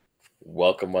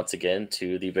Welcome once again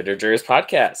to the Bitter Jurors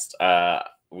podcast.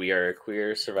 We are a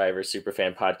queer survivor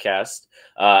superfan podcast.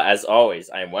 As always,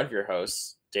 I am one of your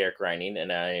hosts, Derek Reining,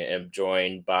 and I am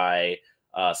joined by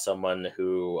someone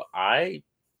who I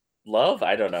love.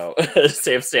 I don't know,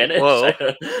 Sam Stanich. Whoa.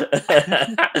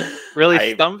 Really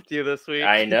I stumped you this week.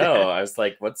 I know. I was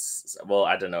like,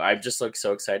 I don't know. I'm just like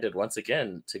so excited once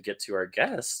again to get to our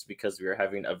guest because we are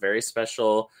having a very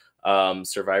special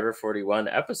Survivor 41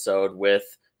 episode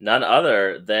with none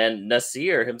other than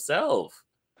Nasir himself.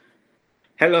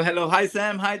 Hello. Hi,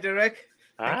 Sam. Hi, Derek.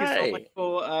 Thank you so much Hi.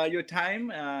 for your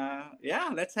time.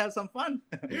 Let's have some fun.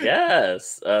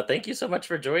 Yes. Thank you so much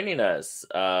for joining us.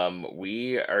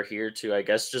 We are here to, I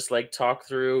guess, just like talk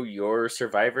through your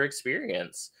Survivor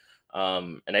experience.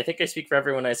 And I think I speak for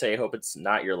everyone when I say I hope it's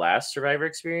not your last Survivor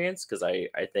experience because I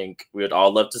think we would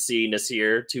all love to see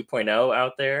Nasir 2.0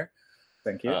 out there.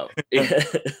 Thank you.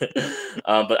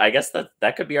 But I guess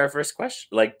that could be our first question.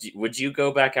 Like, would you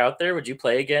go back out there? Would you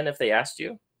play again if they asked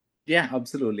you? Yeah,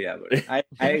 absolutely. I would.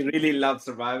 I really love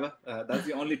Survivor. That's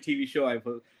the only TV show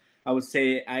I would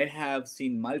say I have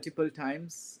seen multiple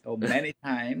times or many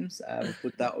times. I would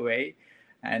put that way.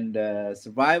 And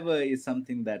Survivor is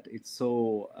something that it's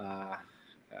so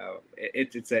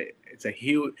it's a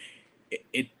huge.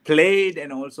 It played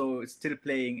and also it's still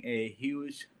playing a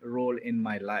huge role in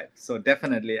my life. So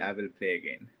definitely I will play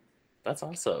again. That's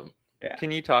awesome. Yeah. Can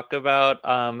you talk about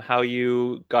how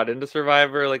you got into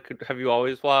Survivor? Like, have you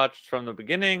always watched from the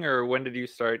beginning, or when did you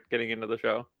start getting into the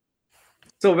show?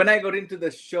 So when I got into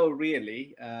the show,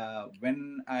 really,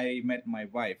 when I met my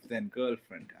wife, then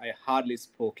girlfriend, I hardly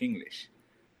spoke English.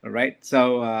 All right.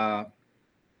 So,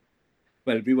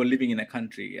 we were living in a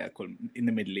country called in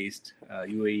the Middle East,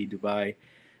 UAE, Dubai.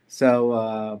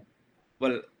 So,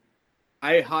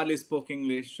 I hardly spoke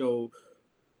English. So,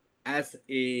 as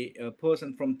a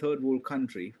person from third world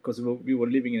country, because we were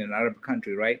living in an Arab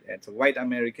country, right? It's a white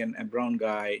American, a brown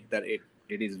guy. That it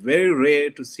is very rare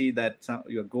to see that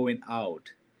you're going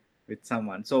out with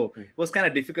someone. So it was kind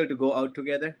of difficult to go out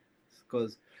together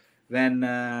because then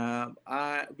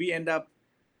we end up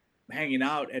hanging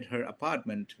out at her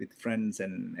apartment with friends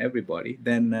and everybody.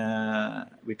 Then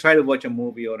we try to watch a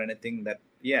movie or anything that,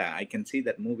 I can see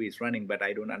that movie is running, but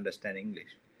I don't understand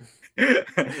English.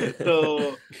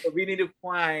 so we need to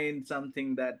find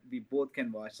something that we both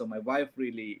can watch. So my wife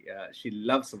really, she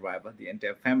loves Survivor. The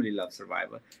entire family loves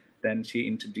Survivor. Then she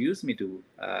introduced me to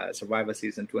Survivor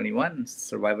Season 21,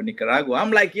 Survivor Nicaragua.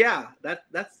 I'm like,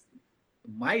 that's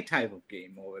my type of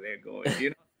game over there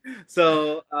going,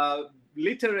 So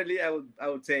literally, I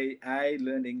would say I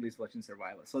learned English watching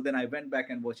Survivor. So then I went back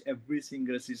and watched every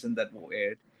single season that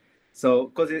aired. So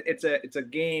because it's a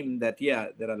game that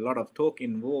there are a lot of talk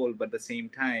involved, but at the same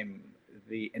time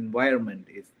the environment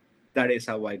is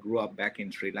how I grew up back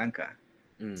in Sri Lanka.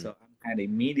 So I'm kind of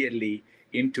immediately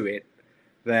into it.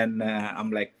 Then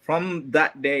I'm like, from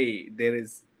that day,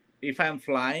 if I'm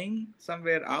flying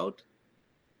somewhere out,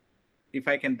 if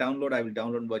I can download, I will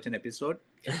download and watch an episode.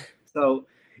 So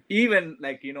even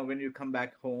like, when you come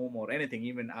back home or anything,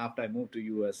 even after I moved to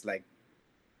US, like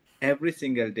every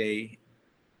single day,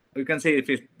 you can say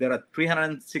if there are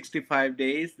 365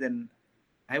 days, then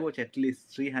I watch at least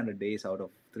 300 days out of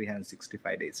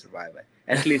 365 days Survivor.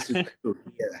 At least to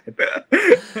hear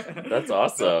that. That's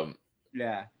awesome.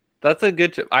 Yeah. That's a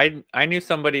good. I knew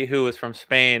somebody who was from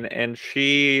Spain, and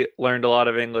she learned a lot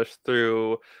of English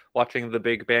through watching The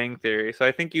Big Bang Theory. So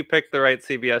I think you picked the right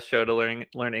CBS show to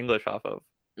learn English off of.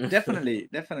 Definitely.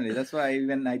 That's why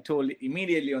when I told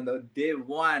immediately on the day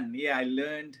one, I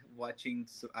learned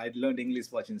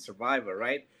English watching Survivor,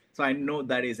 right? So I know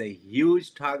that is a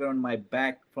huge target on my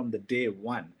back from the day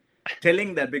one.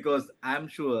 Telling that because I'm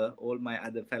sure all my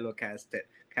other fellow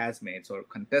castmates or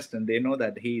contestants, they know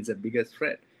that he is the biggest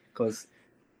threat because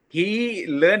he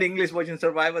learned English watching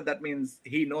Survivor. That means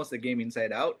he knows the game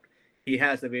inside out. He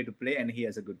has a way to play and he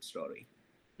has a good story.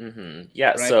 Mm-hmm.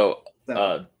 Yeah.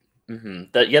 Right?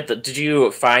 Did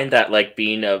you find that like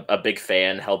being a big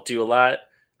fan helped you a lot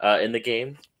in the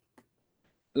game?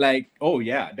 Like, oh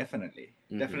yeah, definitely.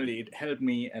 Mm-hmm. Definitely, it helped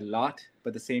me a lot. But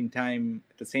at the same time,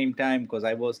 because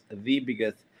I was the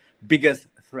biggest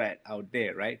threat out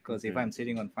there, right? Because if I'm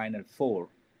sitting on Final 4,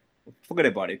 forget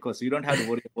about it. Because you don't have to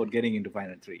worry about getting into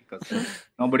Final 3. Because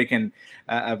nobody can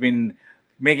win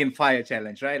making fire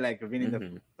challenge, right? Like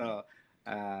winning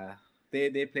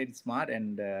they played smart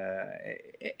and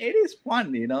it is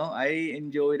fun, I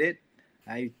enjoyed it.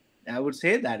 I would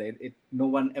say that no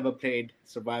one ever played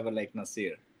Survivor like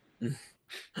Nasir.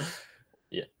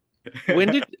 Yeah.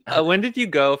 When did you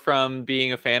go from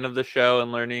being a fan of the show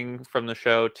and learning from the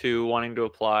show to wanting to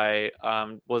apply?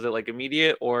 Was it like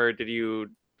immediate, or did you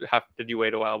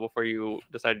wait a while before you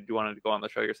decided you wanted to go on the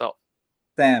show yourself?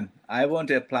 Sam, I want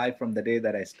to apply from the day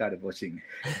that I started watching,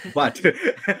 but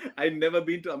I never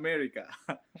been to America.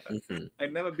 Mhm. I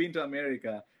never been to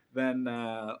America. Then,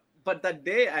 but that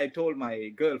day I told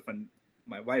my girlfriend,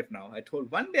 my wife now, I told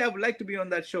one day I would like to be on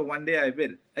that show. One day I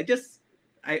will. I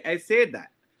said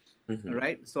that, Mhm.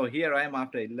 right? So here I am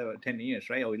after 10 years,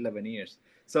 right? Or 11 years.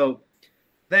 So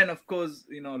then, of course,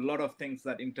 a lot of things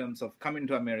that in terms of coming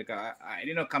to America, I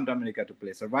did not come to America to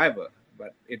play Survivor,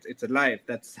 but it's a life.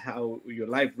 That's how your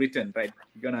life written, right?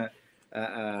 You're gonna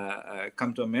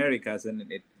come to America,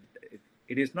 and it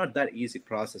is not that easy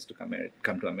process to come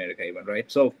to America even, right?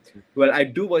 So, well, I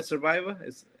do watch Survivor,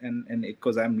 and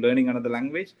because I'm learning another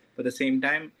language, but at the same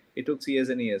time, it took years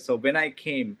and years. So when I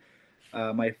came,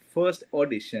 my first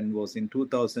audition was in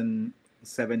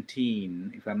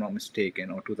 2017, if I'm not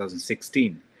mistaken, or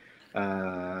 2016.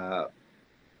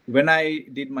 When I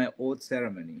did my oath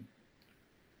ceremony,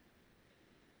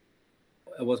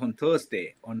 it was on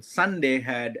Thursday. On Sunday,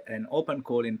 had an open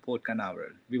call in Port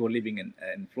Canaveral. We were living in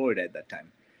Florida at that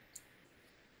time.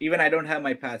 Even I don't have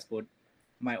my passport.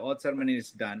 My oath ceremony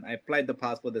is done. I applied the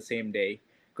passport the same day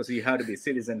because you have to be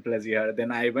citizen plus you have.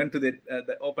 Then I went to the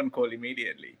open call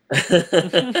immediately.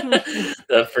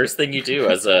 The first thing you do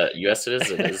as a U.S.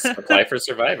 citizen is apply for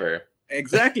Survivor.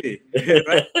 Exactly.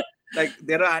 Right? Like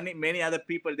there are many other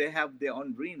people, they have their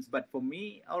own dreams, but for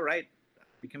me, all right,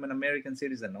 become an American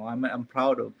citizen. No, I'm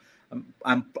proud of.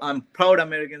 I'm proud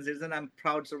American citizen. I'm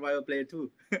proud Survivor player too.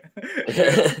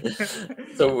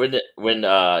 So when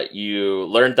you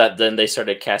learned that then they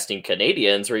started casting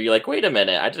Canadians, were you like, wait a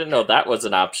minute, I didn't know that was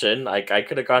an option. Like I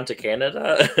could have gone to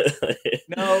Canada.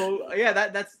 No, yeah,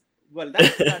 that's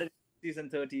that started season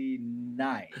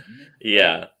 39.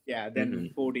 Yeah. Yeah, then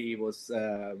Mhm. 40 was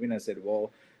Winners at War,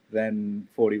 then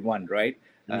 41, right?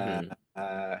 Mhm.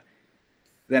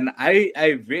 Then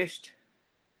I wished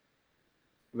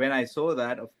when I saw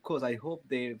that, of course, I hope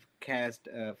they've cast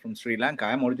from Sri Lanka.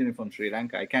 I'm originally from Sri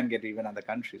Lanka. I can't get even other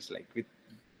countries like with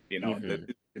the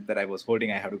Mhm. that I was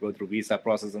holding. I have to go through visa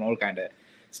process and all kind of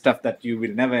stuff that you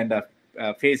will never end up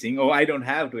facing. Oh, I don't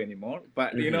have to anymore.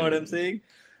 But you know what I'm Mhm. saying?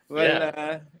 Well,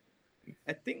 Yeah.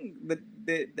 I think that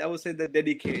I would say the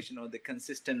dedication or the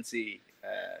consistency.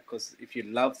 Because if you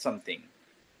love something,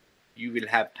 you will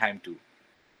have time to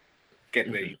get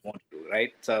where Mhm. you want to,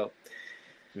 right? So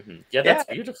Mhm. Yeah, yeah, that's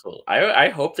beautiful. I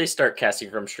hope they start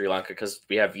casting from Sri Lanka because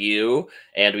we have you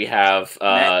and we have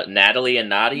Natalie and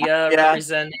Nadia yeah.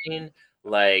 representing.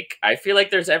 Like, I feel like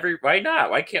there's why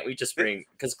not? Why can't we just bring?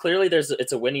 Because clearly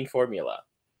it's a winning formula.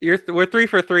 We're 3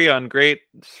 for 3 on great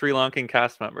Sri Lankan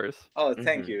cast members. Oh,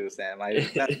 thank Mhm. you, Sam.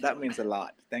 That means a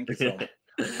lot. Thank you so much.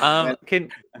 Well, Can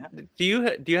uh-huh. do you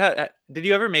have did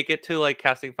you ever make it to like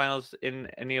casting finals in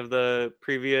any of the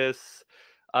previous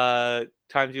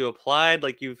times you applied?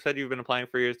 Like you've said you've been applying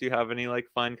for years. Do you have any like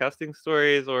fun casting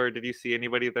stories, or did you see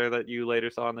anybody there that you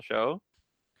later saw on the show?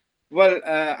 Well,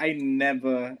 I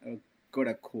never got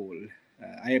a call.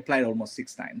 I applied almost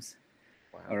 6 times.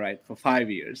 All Wow. right, for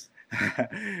 5 years.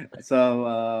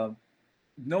 So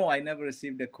no, I never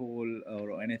received a call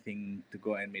or anything to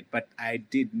go and meet. But I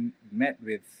did met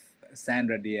with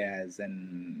Sandra Diaz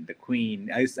and the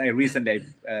Queen. I recently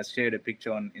shared a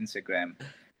picture on Instagram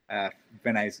uh,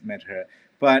 when I met her.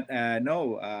 But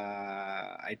no,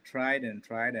 I tried and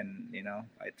tried, and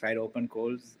I tried open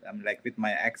calls. I'm like with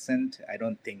my accent, I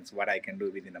don't think it's what I can do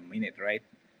within a minute, right?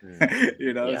 Mm.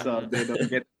 Yeah. So they don't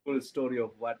get full story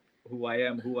of who I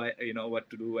am, who I what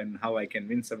to do, and how I can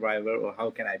win Survivor or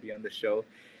how can I be on the show.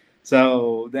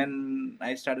 So then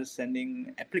I started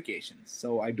sending applications.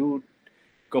 So I do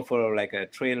go for like a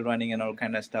trail running and all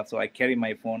kind of stuff. So I carry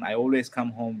my phone. I always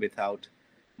come home without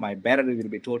my battery will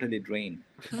be totally drained.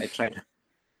 I try.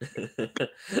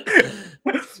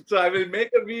 So I will make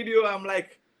a video. I'm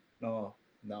like, no,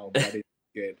 but it's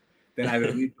good. Then I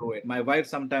will redo it. My wife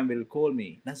sometimes will call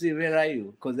me, Nasir, where are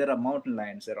you? Because there are mountain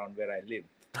lions around where I live.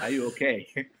 Are you okay?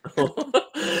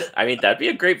 I mean, that'd be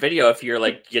a great video if you're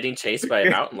like getting chased by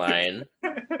a mountain lion.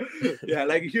 Yeah,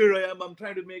 like here I am. I'm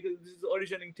trying to make this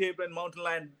auditioning tape, and mountain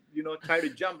lion, try to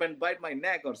jump and bite my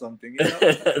neck or something.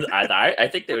 I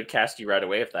think they would cast you right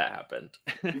away if that happened.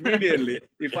 Immediately,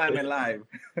 if I'm alive.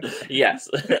 Yes,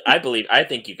 I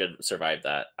think you could survive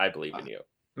that. I believe in you.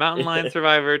 Mountain Lion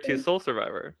Survivor to Soul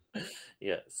Survivor.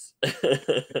 Yes.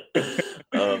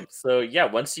 So yeah,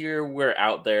 once you were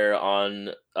out there on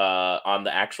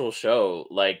the actual show,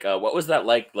 like what was that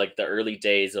like the early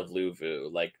days of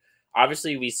Luvu? Like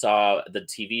obviously we saw the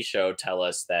TV show tell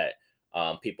us that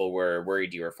people were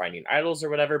worried you were finding idols or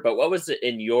whatever. But what was it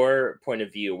in your point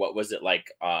of view? What was it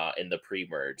like in the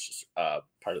pre-merge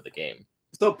part of the game?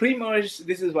 So pre-merge,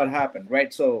 this is what happened,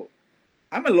 right? So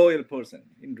I'm a loyal person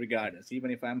in regardless,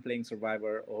 even if I'm playing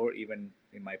Survivor or even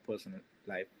in my personal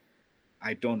life.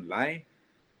 I don't lie,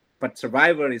 but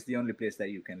Survivor is the only place that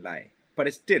you can lie. But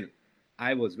it's still,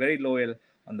 I was very loyal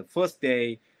on the first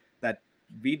day that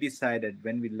we decided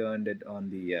when we learned it on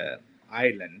the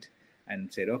island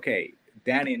and said, okay,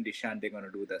 Danny and Dishan, they're going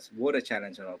to do this water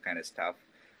challenge and all kind of stuff.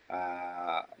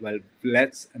 Well,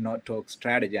 let's not talk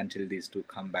strategy until these two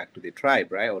come back to the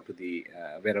tribe, right? Or to the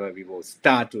wherever we will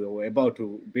start to or about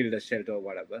to build a shelter or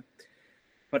whatever.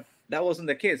 But that wasn't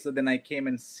the case. So then I came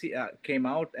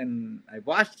out and I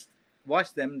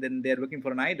watched them. Then they're looking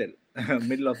for an idol,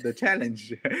 middle of the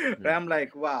challenge. I'm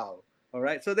like, wow. All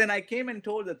right. So then I came and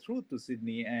told the truth to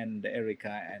Sydney and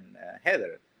Erica and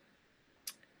Heather.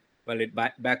 Well, it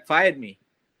backfired me.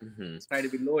 Try to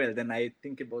be loyal. Then I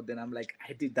think about. Then I'm like,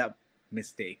 I did that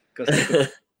mistake because I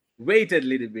could wait a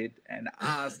little bit and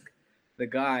ask the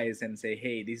guys and say,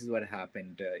 hey, this is what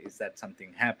happened. Is that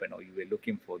something happened or you were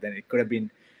looking for? Then it could have been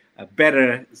a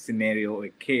better scenario, a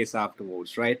case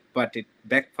afterwards, right? But it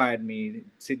backfired me.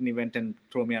 Sydney went and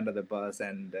threw me under the bus,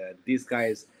 and these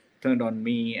guys turned on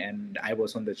me, and I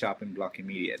was on the chopping block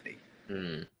immediately.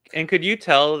 And could you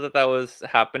tell that was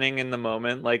happening in the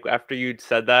moment? Like after you'd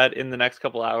said that in the next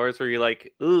couple hours, were you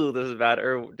like, ooh, this is bad?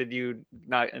 Or did you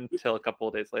not until a couple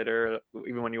of days later,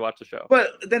 even when you watched the show? Well,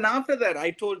 then after that,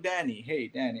 I told Danny, hey,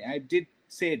 Danny, I did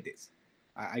say this.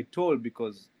 I told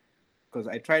because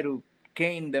I try to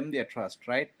gain them their trust,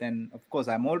 right? Then, of course,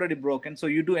 I'm already broken. So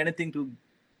you do anything to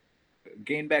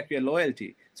gain back your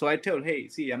loyalty. So I told, hey,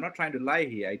 see, I'm not trying to lie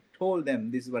here. I told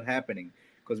them this is what's happening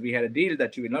because we had a deal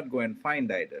that you will not go and find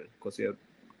idol because you're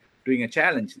doing a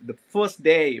challenge. The first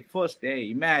day,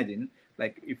 imagine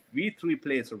like if we three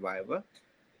play Survivor,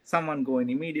 someone going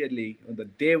immediately on the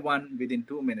day one within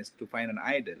 2 minutes to find an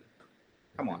idol.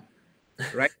 Come on,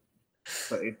 right?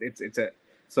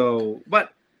 So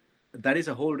but that is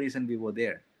the whole reason we were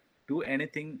there. Do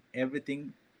anything,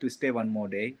 everything to stay one more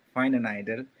day, find an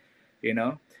idol,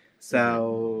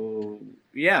 So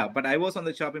yeah, but I was on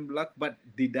the chopping block. But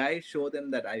did I show them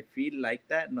that I feel like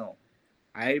that? No,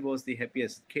 I was the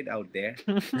happiest kid out there.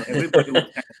 Everybody was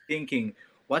kind of thinking,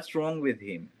 what's wrong with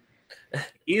him?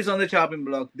 He's on the chopping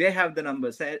block. They have the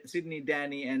number. Sydney,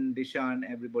 Danny, and Dishan,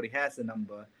 everybody has the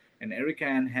number. And Erica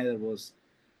and Heather was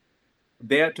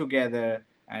there together.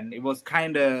 And it was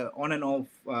kind of on and off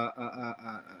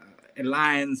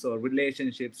alliance or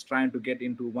relationships trying to get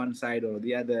into one side or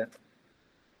the other.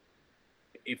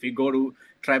 If we go to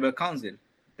tribal council,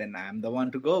 then I'm the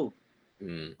one to go.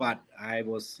 But I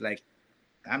was like,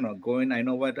 I'm not going. I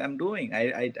know what I'm doing.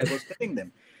 I was telling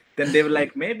them. Then they were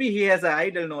like, maybe he has an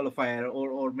idol nullifier,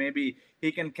 or maybe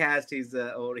he can cast his,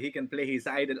 or he can play his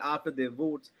idol after the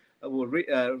votes were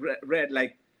read,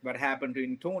 like what happened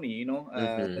to Tony,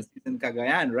 season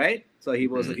Cagayan, right? So he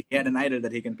had an idol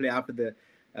that he can play after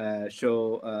the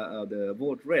show, the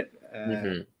vote read.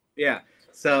 Yeah.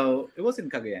 So it was in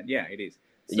Cagayan. Yeah, it is.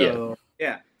 So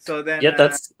yeah. So then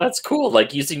that's cool.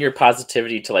 Like using your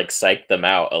positivity to like psych them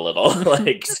out a little,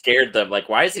 like scared them. Like,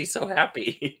 why is he so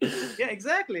happy? Yeah,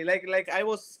 exactly. Like I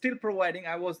was still providing.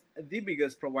 I was the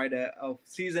biggest provider of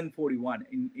season 41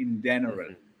 in general.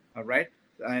 All right,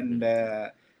 and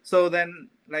so then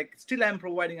like still I'm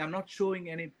providing. I'm not showing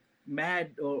any mad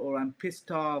or I'm pissed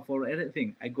off or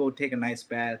anything. I go take a nice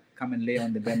bath, come and lay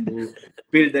on the bamboo,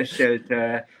 build a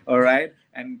shelter. All right.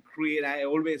 And create. I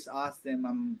always ask them.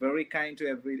 I'm very kind to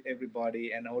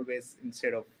everybody, and always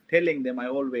instead of telling them, I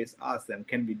always ask them,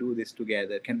 "Can we do this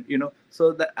together? Can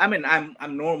So that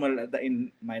I'm normal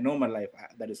in my normal life.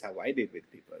 That is how I did with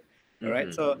people. All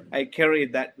right. So I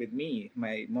carried that with me,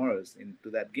 my morals into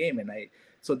that game, and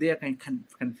so they are kind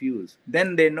of confused.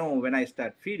 Then they know when I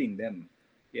start feeding them.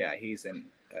 Yeah, he's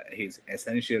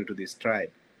essential to this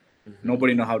tribe.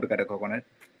 Nobody know how to cut a coconut.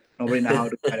 Nobody know how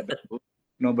to cut a bamboo.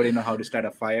 Nobody know how to start a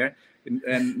fire,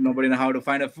 and nobody know how to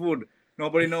find a food.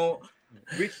 Nobody know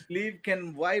which leaf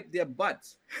can wipe their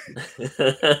butts.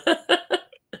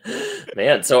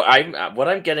 Man, so what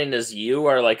I'm getting is you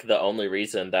are like the only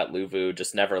reason that Luvu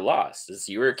just never lost. Is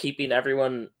you were keeping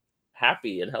everyone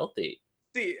happy and healthy.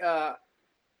 See,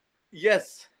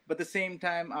 yes, but at the same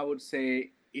time, I would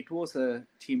say it was a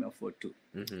team effort too.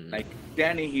 Like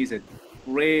Danny, he's a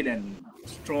great and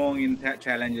strong in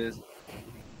challenges.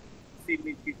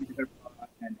 Sydney,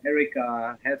 and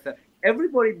Erica, Heather,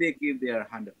 everybody they give their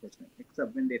 100%,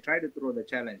 except when they try to throw the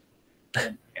challenge.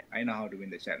 I know how to win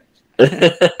the challenge.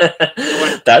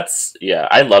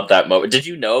 I love that moment. Did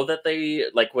you know that they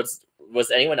like was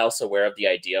anyone else aware of the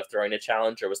idea of throwing a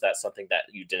challenge, or was that something that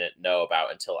you didn't know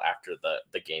about until after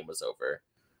the game was over?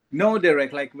 No,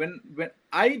 Derek. Like when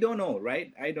I don't know,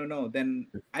 right? I don't know. Then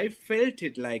I felt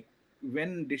it like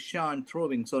when Deshaun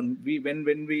throwing. So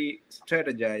when we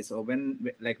strategize, or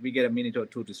when like we get a minute or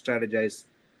two to strategize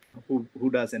who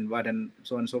does and what and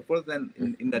so on and so forth. Then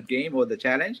in that game or the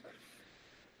challenge.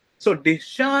 So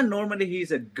Deshaun normally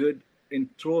he's a good in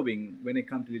throwing when it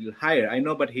comes to a little higher. I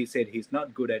know, but he said he's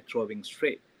not good at throwing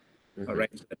straight. All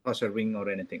right, toss a ring or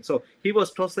anything. So he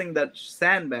was tossing that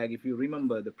sandbag. If you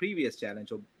remember the previous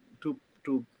challenge or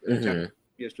two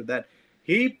years to that,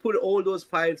 he put all those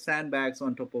 5 sandbags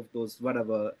on top of those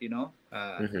whatever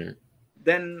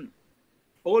Then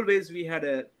always we had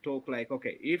a talk like,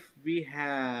 okay, if we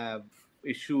have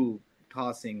issue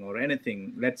tossing or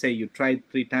anything, let's say you tried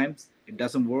 3 times, it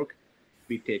doesn't work,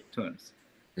 we take turns,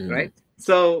 right?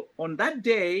 So on that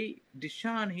day,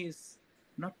 Deshaun, he's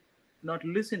not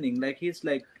listening. Like he's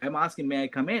like, I'm asking, may I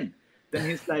come in? Then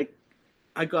he's like,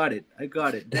 I got it.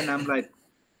 Then I'm like,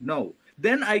 no.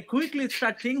 Then I quickly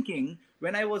start thinking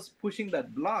when I was pushing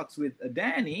that blocks with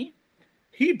Danny,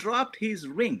 he dropped his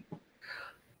ring.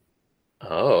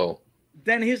 Oh.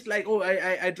 Then he's like, oh,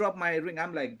 I dropped my ring.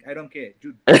 I'm like, I don't care,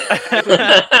 dude.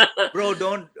 Bro,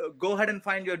 don't go ahead and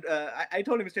find your. I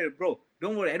told him straight, bro,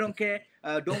 don't worry, I don't care.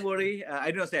 Don't worry. I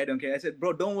didn't say I don't care. I said,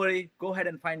 bro, don't worry. Go ahead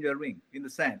and find your ring in the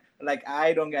sand. Like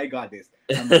I got this.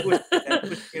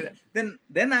 Then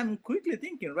I'm quickly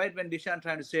thinking, right when Deshaun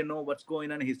trying to say no, what's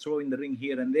going on? He's throwing the ring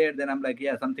here and there. Then I'm like,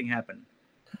 yeah, something happened.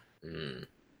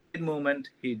 Moment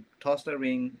he tossed a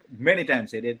ring many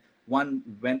times. He did. One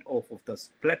went off of the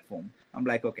platform. I'm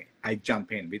like, okay, I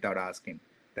jump in without asking.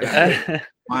 Then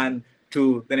 1,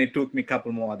 2. Then it took me a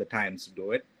couple more other times to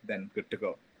do it. Then good to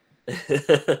go.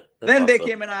 Then they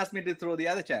came and asked me to throw the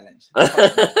other challenge.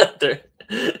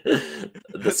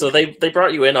 So they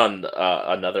brought you in on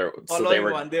another. So they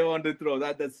want to throw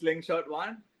that the slingshot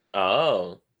one.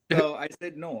 Oh. So I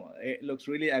said no. It looks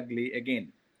really ugly.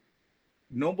 Again,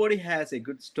 nobody has a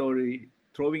good story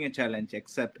throwing a challenge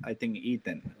except I think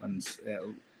Ethan,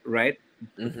 right?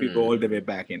 If you go all the way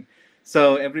back in.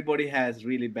 So everybody has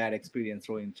really bad experience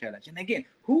throwing challenge. And again,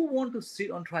 who want to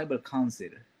sit on tribal council?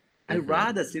 I'd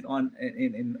rather sit on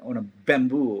a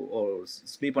bamboo or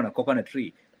sleep on a coconut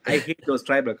tree. I hate those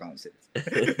tribal councils.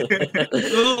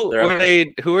 Who were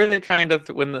they trying to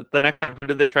when the next time? Who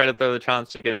did they try to throw the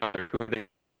challenge to get on? Who were they?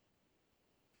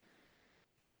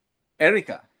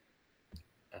 Erica.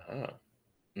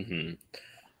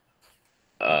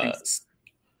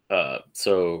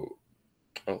 So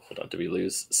hold on, did we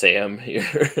lose Sam here?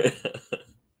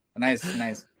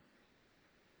 Nice.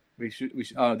 We should.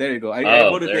 Oh, there you go. I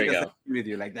want to take a selfie with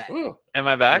you like that. Ooh. Am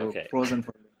I back? Okay. Frozen.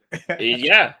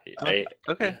 Yeah.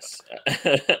 Okay.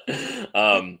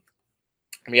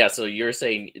 Yeah. So you were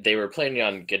saying they were planning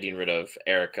on getting rid of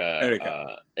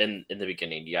Erica. In the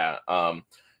beginning. Yeah.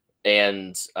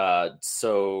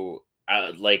 So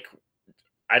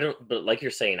I don't, but like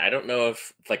you're saying, I don't know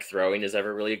if like throwing is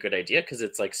ever really a good idea because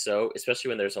it's like so, especially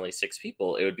when there's only 6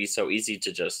 people, it would be so easy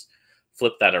to just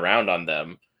flip that around on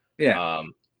them. Yeah.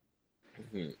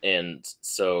 And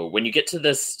so when you get to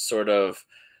this sort of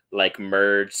like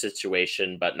merge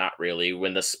situation, but not really,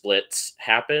 when the split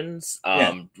happens,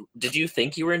 did you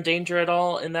think you were in danger at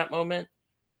all in that moment?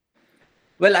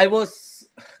 Well, I was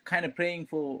kind of praying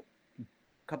for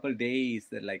couple days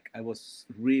that like I was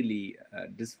really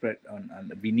desperate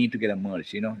on we need to get a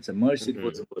merge, it's a merge. It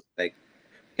was like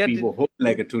people hope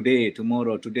like a today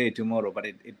tomorrow, but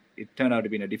it turned out to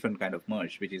be in a different kind of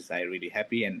merge, which is I really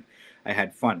happy and I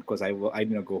had fun because I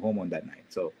didn't go home on that night.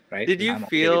 So right, did you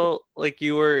feel like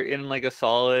you were in like a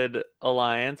solid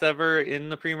alliance ever in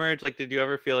the pre-merge? Like did you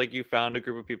ever feel like you found a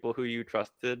group of people who you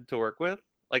trusted to work with?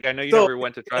 Like I know you never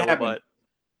went to tribal, but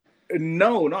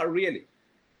no, not really.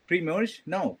 Pre-merge?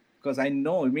 No, because I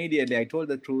know immediately I told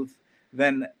the truth.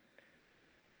 Then,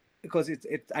 because it's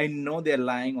I know they're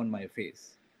lying on my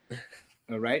face.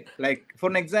 All right, like for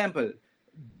an example,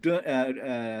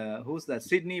 who's that?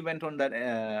 Sydney went on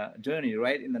that journey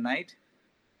right in the night.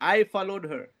 I followed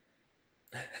her.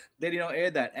 They did not air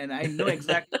that, and I know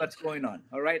exactly what's going on.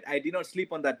 All right, I did not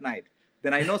sleep on that night.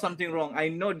 Then I know something wrong. I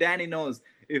know Danny knows.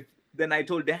 Then I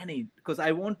told Danny because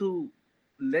I want to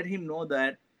let them know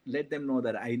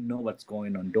that I know what's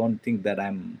going on. Don't think that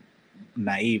I'm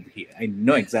naive here. I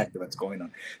know exactly what's going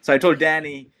on. So I told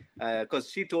Danny, because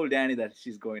she told Danny that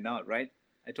she's going out, right?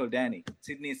 I told Danny,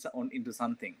 Sydney's into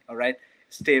something, all right?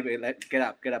 Stay away, get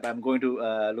up. I'm going to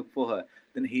look for her.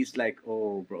 Then he's like,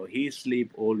 oh, bro, he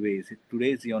sleep always.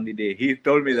 Today's the only day. He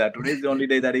told me that today's the only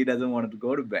day that he doesn't want to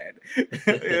go to bed.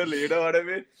 Really, you know what I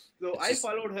mean? So I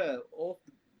followed her off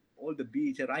all the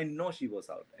beach, and I know she was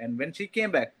out. And when she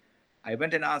came back, I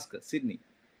went and asked her, Sydney,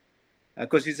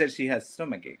 because she said she has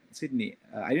stomachache. Sydney,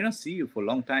 I did not see you for a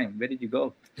long time. Where did you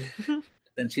go?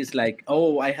 Then she's like,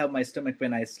 oh, I have my stomach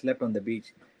when I slept on the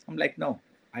beach. I'm like, no,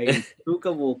 I took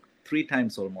a walk 3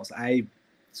 times almost. I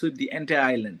swept the entire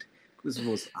island. This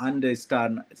was under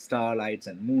starlights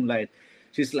and moonlight.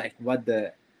 She's like, what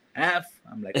the F?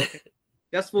 I'm like, okay.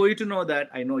 Just for you to know that,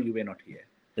 I know you were not here.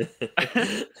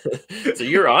 So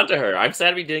you're onto her. I'm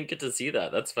sad we didn't get to see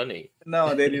that. That's funny.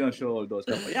 No, they didn't show all those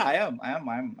stuff. Yeah, I am.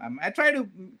 I try to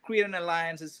create an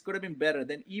alliance. It could have been better.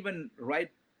 Then even right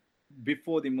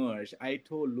before the merge, I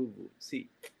told Luvu, see,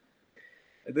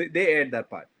 they aired that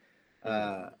part.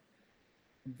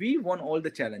 We won all the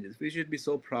challenges. We should be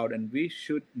so proud, and we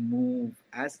should move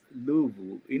as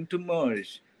Luvu into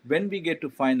merge. When we get to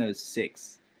final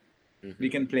 6, we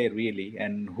can play really,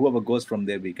 and whoever goes from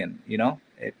there, we can,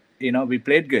 we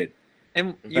played good.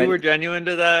 And you were genuine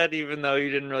to that, even though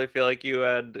you didn't really feel like you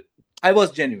had. I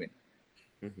was genuine.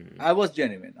 I was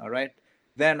genuine. All right.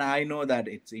 Then I know that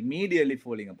it's immediately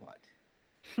falling apart.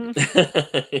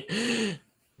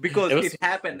 Because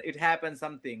it happened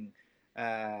something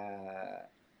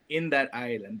in that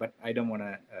island, but I don't want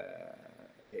to.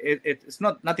 It's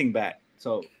nothing bad.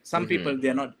 So some people,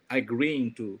 they're not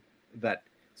agreeing to that.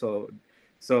 So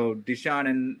Dishan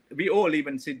and we all,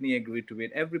 even Sydney, agreed to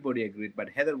it. Everybody agreed, but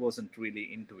Heather wasn't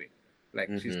really into it. Like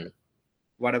she's like,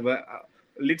 whatever.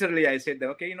 Literally, I said that,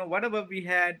 okay, whatever we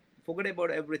had, forget about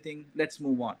everything. Let's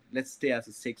move on. Let's stay as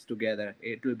a 6 together.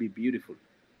 It will be beautiful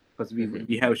because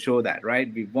we have shown that,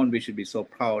 right? We won. We should be so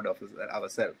proud of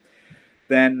ourselves.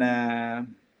 Then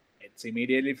it's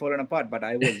immediately fallen apart. But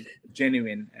I was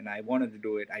genuine and I wanted to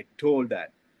do it. I told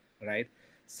that, right?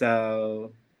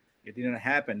 So it didn't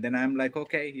happen. Then I'm like,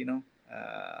 okay, it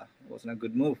wasn't a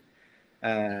good move.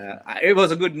 It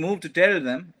was a good move to tell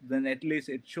them. Then at least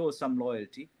it shows some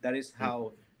loyalty. That is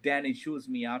how Danny chose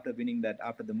me after winning that,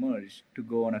 after the merge, to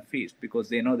go on a feast, because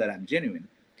they know that I'm genuine.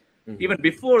 Even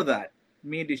before that,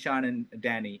 me, Dishan, and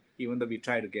Danny, even though we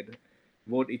tried to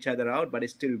vote each other out, but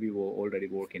still we were already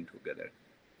working together.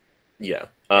 Yeah.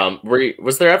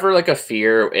 Was there ever like a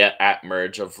fear at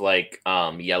merge of like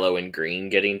yellow and green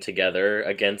getting together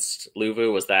against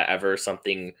Luvu? Was that ever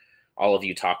something all of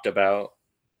you talked about?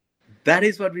 That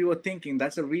is what we were thinking.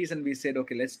 That's the reason we said,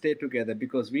 okay, let's stay together,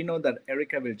 because we know that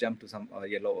Erica will jump to some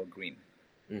yellow or green.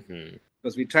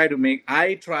 Because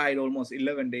I tried almost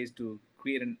 11 days to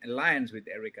create an alliance with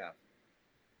Erica.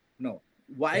 No.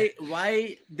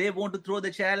 Why they want to throw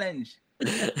the challenge?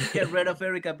 Get rid of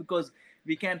Erica because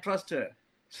we can't trust her.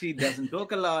 She doesn't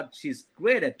talk a lot. She's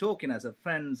great at talking as a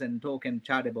friends and talk and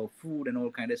chat about food and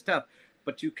all kind of stuff.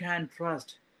 But you can't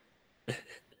trust.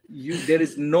 There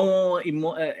is no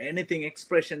anything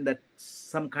expression that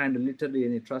some kind of literally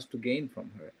any trust to gain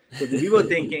from her. So we were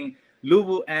thinking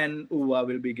Luvu and Uva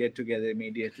will be get together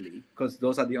immediately, because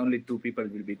those are the only 2 people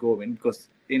will be going. Because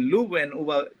in Luvu and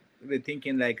Uva, we're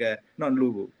thinking like not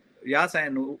Luvu, Yasa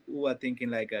and Uva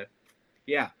thinking like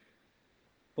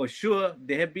for sure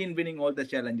they have been winning all the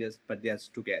challenges, but they're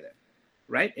together,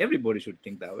 right? Everybody should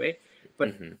think that way.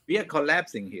 But we are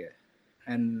collapsing here,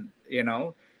 and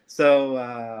so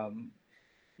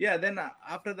then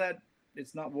after that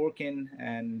it's not working,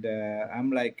 and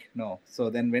I'm like, no.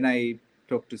 So then when I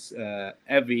talked to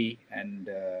Evie and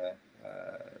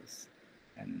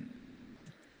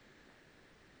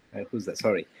who's that?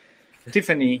 Sorry,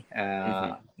 Tiffany,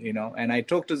 and I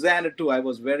talked to Xander too. I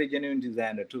was very genuine to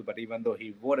Xander too, but even though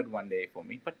he voted one day for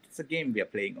me, but it's a game we are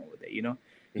playing over there,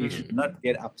 you should not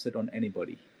get upset on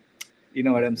anybody. You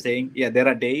know what I'm saying? Yeah, there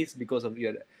are days because of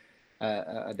your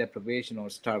deprivation or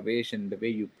starvation, the way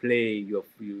you play,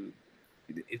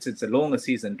 it's a longer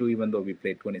season too, even though we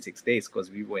played 26 days because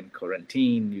we were in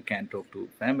quarantine. You can't talk to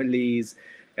families.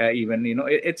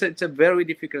 It's a very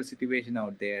difficult situation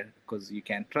out there because you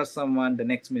can't trust someone. The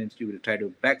next minute you will try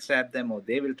to backstab them, or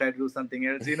they will try to do something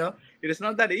else. It is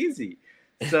not that easy.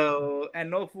 So, and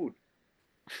no food.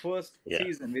 First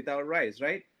season without rice,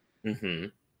 right?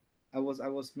 I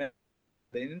was met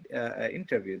in the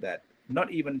interview that not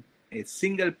even a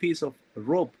single piece of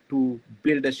rope to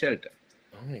build a shelter.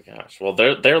 Oh my gosh! Well,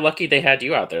 they're lucky they had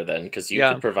you out there then, because you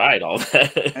can provide all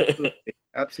that.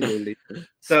 Absolutely.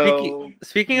 So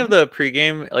speaking of the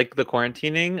pregame, like the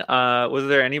quarantining, was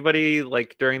there anybody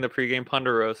like during the pregame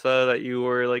Ponderosa that you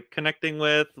were like connecting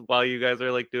with while you guys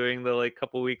are like doing the like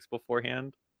couple weeks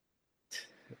beforehand?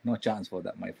 No chance for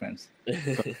that, my friends.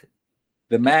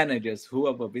 the managers,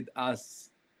 whoever with us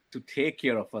to take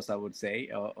care of us, I would say,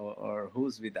 or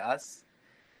who's with us,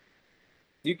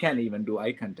 you can't even do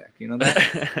eye contact. You know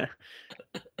that?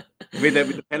 with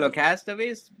the fellow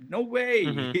castaways? No way.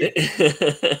 Mhm.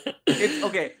 It's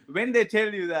okay. When they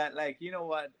tell you that, like, you know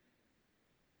what?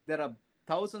 There are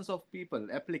thousands of people,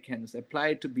 applicants,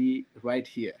 applied to be right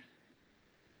here.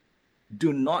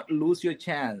 Do not lose your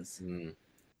chance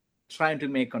trying to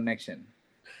make connection.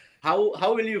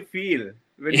 How will you feel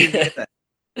when you get that?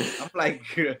 I'm like,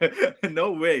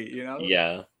 no way, you know?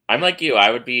 Yeah. I'm like you. I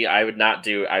would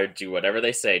do whatever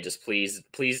they say. Just please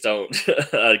don't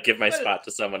give my Well, spot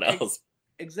to someone else.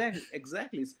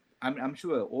 Exactly. I'm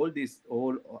sure all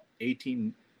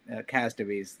 18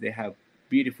 castaways, they have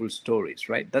beautiful stories,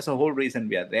 right? That's the whole reason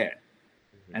we are there.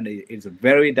 And it's a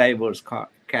very diverse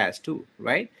cast too,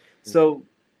 right? So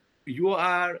you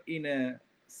are in a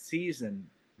season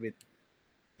with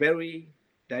very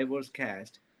diverse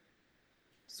cast,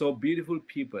 so beautiful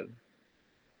people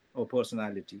or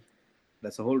personality.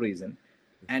 That's the whole reason.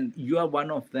 And you are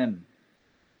one of them,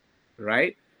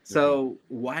 right? So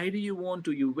why do you want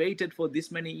to? You waited for this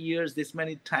many years, this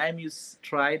many time you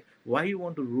tried. Why you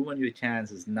want to ruin your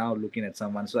chances now looking at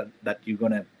someone so that you're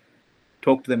gonna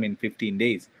talk to them in 15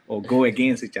 days or go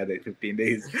against each other in 15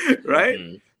 days,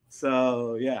 right?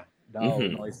 So yeah,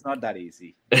 no, it's not that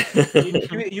easy.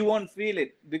 You won't feel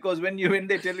it because when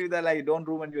they tell you that, like, don't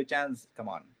ruin your chance, come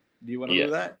on, do you want to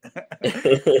do that?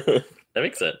 That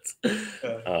makes sense.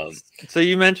 So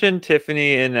you mentioned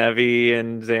Tiffany and Evie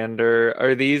and Xander.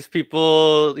 Are these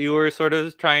people you were sort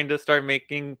of trying to start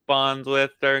making bonds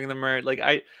with during the merge? Like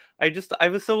I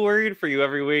was so worried for you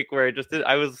every week where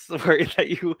I was worried that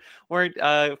you weren't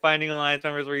finding alliance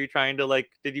members. Were you trying to, like,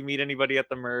 did you meet anybody at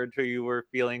the merge who you were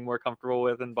feeling more comfortable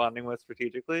with and bonding with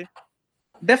strategically?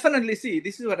 Definitely. See,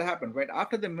 this is what happened right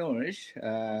after the merge.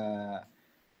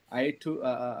 I too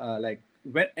like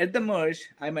when at the merge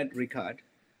I met Ricard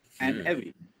and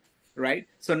Evie, right?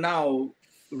 So now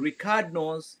Ricard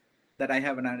knows that I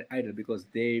have an idol because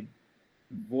they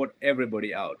vote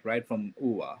everybody out, right, from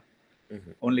UA.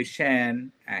 Only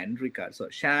Shan and Ricard. So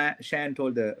Shan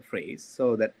told the phrase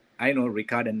so that I know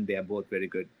Ricard and they are both very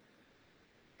good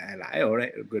ally or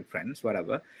good friends,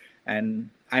 whatever. And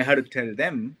I had to tell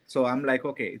them. So I'm like,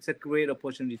 okay, it's a great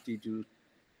opportunity to.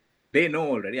 They know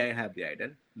already I have the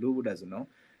idol. Lou doesn't know,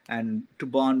 and to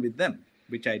bond with them,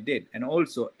 which I did. And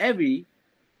also Evie,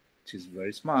 she's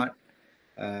very smart.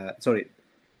 They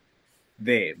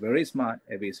very smart.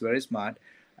 Evie is very smart,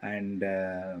 and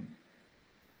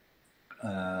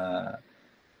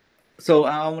so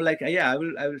I'm like, yeah,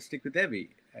 I will stick with Evie.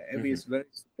 Evie is very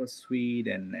super sweet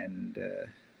and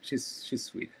she's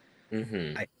sweet.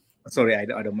 I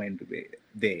don't mind to be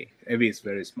they. Evie is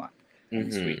very smart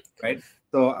and sweet, right?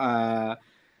 So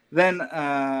then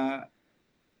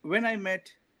when I met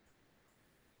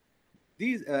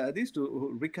these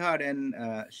two, Ricard and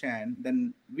Shan,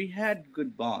 then we had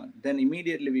good bond. Then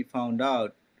immediately we found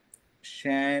out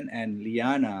Shan and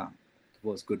Liana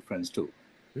was good friends too.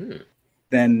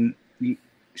 Then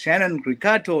Shan and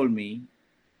Ricard told me,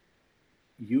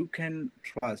 you can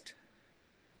trust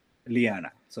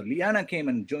Liana. So Liana came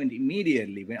and joined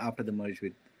immediately after the merge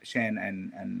with Shan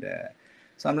and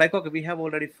so I'm like, okay, we have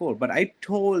already 4. But I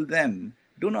told them,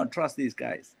 do not trust these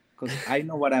guys because I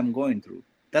know what I'm going through.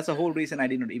 That's the whole reason I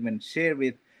did not even share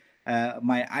with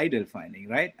my idol finding,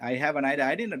 right? I have an idol.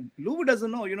 I didn't. Lou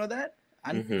doesn't know, you know that?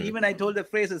 And even I told the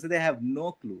phrases, they have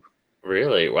no clue.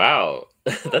 Really? Wow.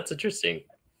 That's interesting.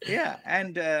 Yeah,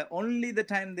 and only the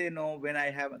time they know when I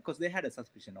have, because they had a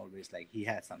suspicion always, like he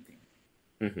has something.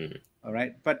 All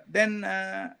right, but then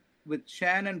with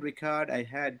Shan and Ricard, I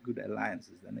had good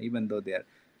alliances, and even though they're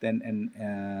then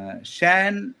and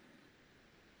Shan,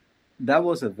 that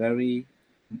was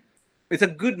it's a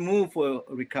good move for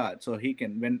Ricard, so he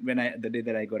can when the day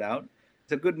that I got out,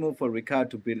 it's a good move for Ricard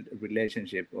to build a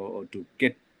relationship or to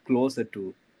get closer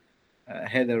to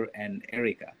Heather and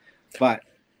Erica, but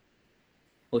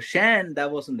for Shan, that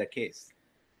wasn't the case.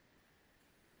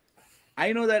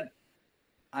 I know that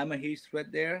I'm a huge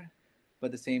threat there, but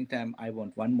at the same time, I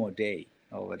want one more day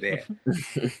over there.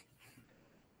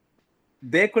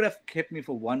 They could have kept me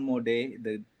for one more day.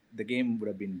 The game would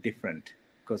have been different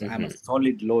because I'm a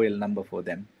solid, loyal number for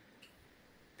them.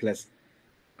 Plus,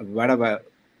 whatever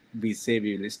we say,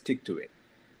 we will stick to it.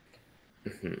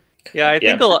 Yeah,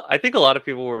 I think a lot of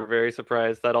people were very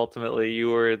surprised that ultimately you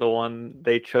were the one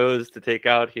they chose to take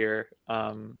out here.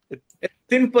 It's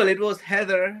simple. It was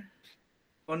Heather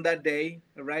on that day,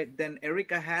 right? Then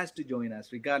Erica has to join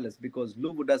us regardless because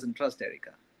Lubu doesn't trust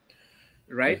Erica,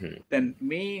 right? Then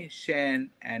me,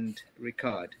 Shan, and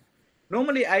Ricard,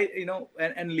 Normally,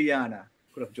 and Liana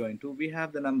could have joined too. We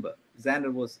have the number.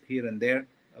 Xander was here and there.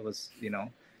 I was,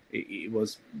 it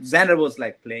was Xander was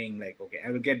like playing like, okay,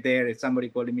 I will get there. If somebody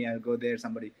calling me, I'll go there.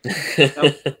 Somebody, that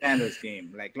was Xander's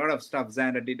game. Like a lot of stuff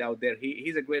Xander did out there.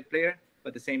 He's a great player, but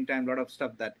at the same time, a lot of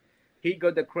stuff that he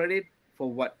got the credit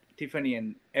for what Tiffany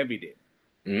and Evie did.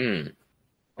 Mm.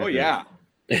 Oh yeah,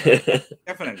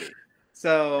 definitely.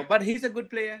 So, but he's a good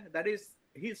player. That is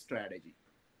his strategy.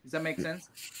 Does that make sense?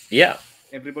 Yeah.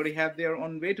 Everybody have their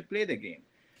own way to play the game.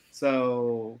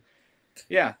 So,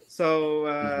 yeah. So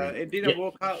it didn't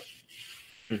work out.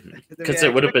 Because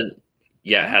it would have been,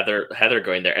 Heather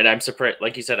going there, and I'm surprised.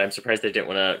 Like you said, I'm surprised they didn't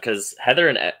want to. Because Heather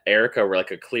and Erica were like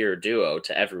a clear duo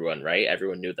to everyone, right?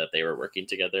 Everyone knew that they were working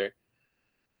together.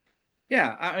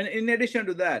 Yeah, and in addition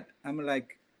to that, I'm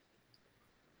like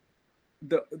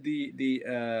the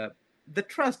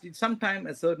trust. Sometimes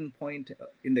a certain point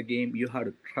in the game, you have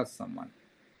to trust someone.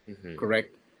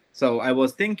 Correct. So I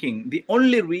was thinking the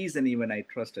only reason even I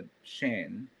trusted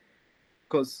Shane,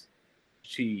 because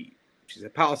she's a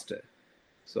pastor,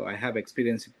 so I have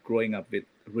experience growing up with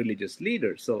religious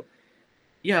leaders. So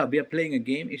yeah, we are playing a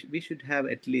game. We should have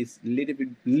at least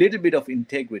little bit of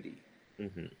integrity,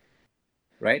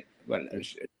 right? Well,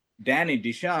 Danny,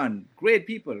 Deshaun, great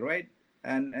people, right?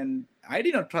 And I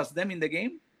did not trust them in the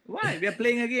game. Why? We are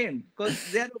playing a game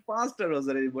because they are no pastors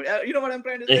or anybody. You know what I'm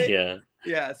trying to say?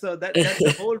 Yeah. So that's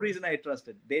the whole reason I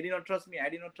trusted. They did not trust me. I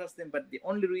did not trust them. But the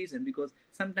only reason, because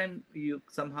sometimes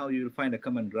somehow you'll find a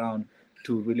common ground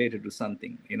to relate it to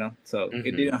something, So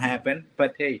it didn't happen.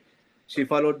 But hey, she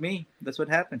followed me. That's what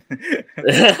happened.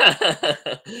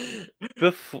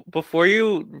 Before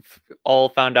you all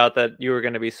found out that you were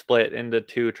going to be split into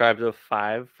 2 tribes of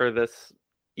 5 for this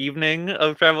evening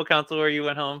of tribal council where you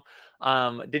went home,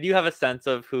 did you have a sense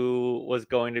of who was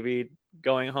going to be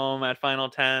going home at Final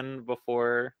 10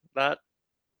 before that?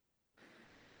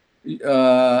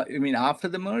 You mean after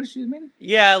the merge, you mean?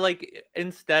 Yeah, like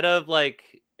instead of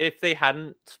like if they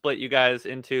hadn't split you guys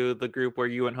into the group where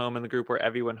you went home and the group where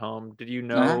Evie went home, did you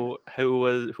know who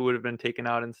would have been taken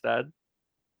out instead?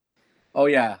 Oh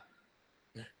yeah.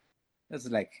 It's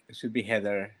like it should be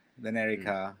Heather, then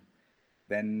Erica,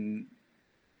 then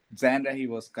Xander. He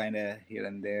was kind of here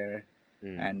and there,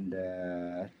 and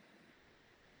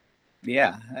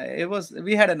it was.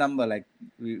 We had a number like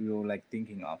we were like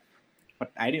thinking of,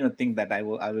 but I didn't think that I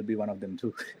will be one of them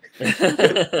too.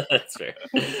 That's fair.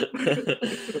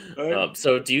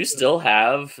 So, do you still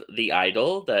have the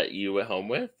idol that you went home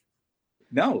with?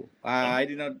 No, I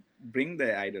did not bring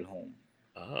the idol home.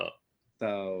 Oh,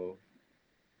 so.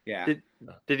 Yeah.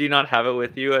 Did you not have it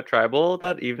with you at Tribal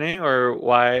that evening, or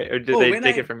why? Or did they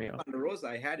take it from you? On the Rosa,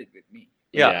 I had it with me.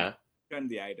 Yeah. Turned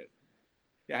the idol.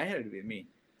 Yeah, I had it with me.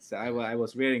 So I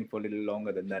was wearing for a little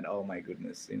longer than that. Oh my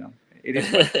goodness, it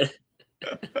is.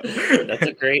 That's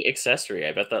a great accessory.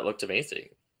 I bet that looked amazing.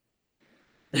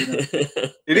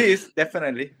 It is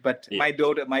definitely, but my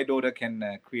daughter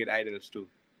can create idols too.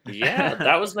 Yeah,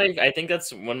 that was I think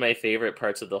that's one of my favorite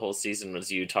parts of the whole season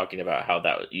was you talking about how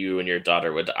that you and your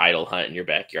daughter would idol hunt in your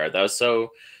backyard. That was so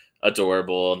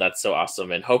adorable. That's so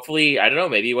awesome. And hopefully, I don't know,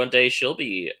 maybe one day she'll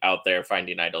be out there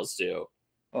finding idols too.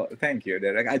 Oh, thank you,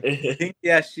 Derek. I think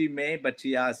she may, but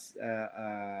she asked,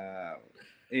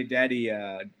 "Hey, Daddy,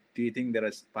 do you think there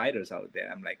are spiders out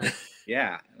there?" I'm like,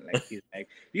 "Yeah." Like he's like,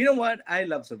 "You know what? I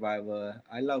love Survivor.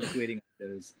 I love creating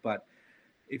idols, but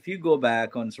if you go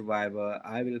back on Survivor,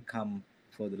 I will come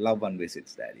for the loved one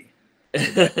visits, Daddy.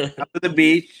 Come to the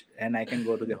beach, and I can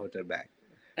go to the hotel back.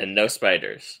 And no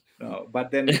spiders. No,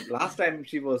 but then last time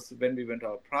when we went to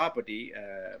our property,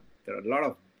 there are a lot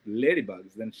of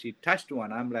ladybugs. Then she touched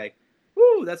one. I'm like,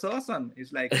 "Woo, that's awesome!"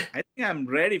 It's like, I think I'm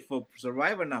ready for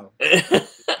Survivor now.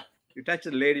 You touch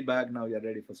a ladybug, now you're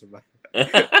ready for Survivor.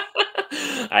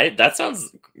 That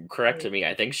sounds correct to me.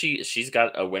 I think she's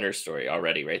got a winner story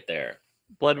already right there.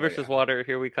 Blood versus water,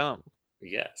 here we come.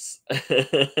 Yes.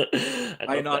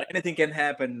 Why not? Anything can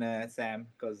happen, Sam,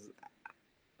 because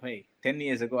hey, 10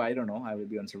 years ago, I don't know, I will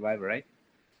be on Survivor, right?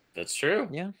 That's true.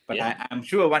 Yeah. But yeah. I'm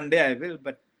sure one day I will,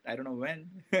 but I don't know when.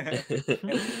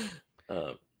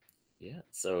 Yeah.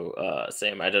 So,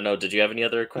 Sam, I don't know. Did you have any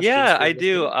other questions? Yeah, I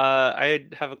do. I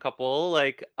have a couple.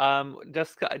 Like,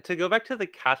 just to go back to the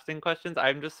casting questions,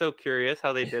 I'm just so curious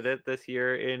how they did it this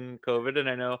year in COVID. And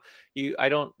I know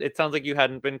it sounds like you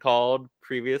hadn't been called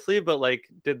previously, but like,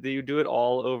 did you do it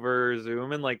all over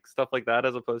Zoom and like stuff like that,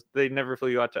 as opposed they never flew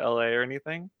you out to LA or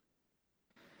anything?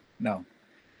 No.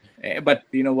 But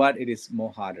you know what? It is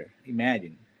more harder.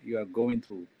 Imagine you are going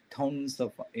through tons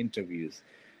of interviews,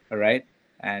 all right?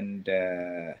 And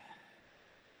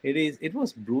it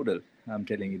was brutal. I'm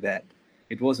telling you that.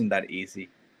 It wasn't that easy.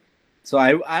 So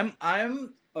I'm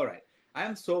all right.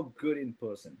 I'm so good in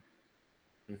person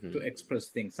to express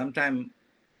things. Sometimes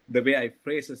the way I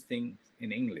phrases things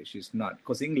in English is not,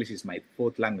 because English is my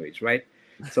fourth language, right?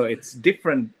 So it's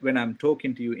different when I'm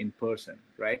talking to you in person,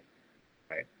 right?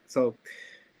 Right. So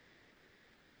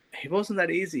it wasn't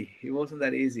that easy. It wasn't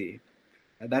that easy.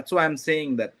 That's why I'm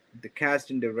saying that the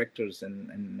casting directors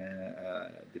and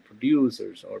the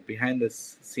producers or behind the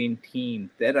scene team,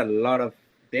 there are a lot of,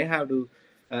 they have to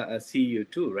see you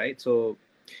too, right? So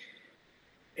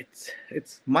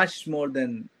it's much more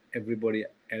than everybody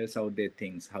else out there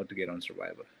thinks how to get on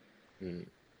Survivor.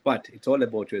 But it's all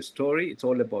about your story. It's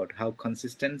all about how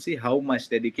consistency, how much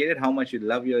dedicated, how much you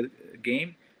love your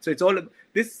game. So it's all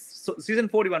this. So season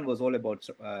 41 was all about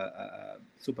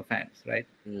super fans, right?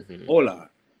 All are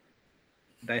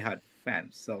diehard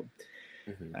fans. So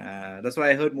that's why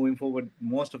I heard moving forward,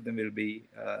 most of them will be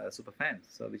super fans.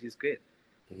 So which is great.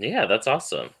 Yeah, that's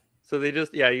awesome. So they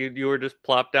just, you were just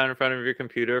plopped down in front of your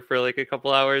computer for like a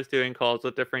couple hours doing calls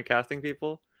with different casting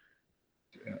people?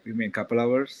 You mean a couple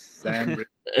hours, Sam?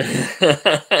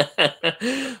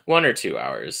 1 or 2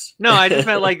 hours. No, I just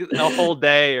meant like a whole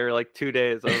day or like 2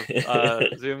 days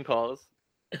of Zoom calls.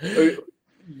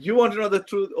 You want to know the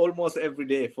truth almost every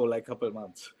day for like a couple of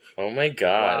months. Oh my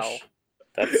gosh. Wow.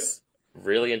 That's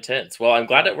really intense. Well, I'm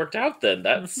glad it worked out then.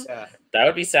 That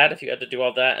would be sad if you had to do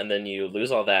all that and then you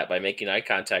lose all that by making eye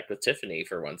contact with Tiffany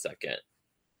for 1 second.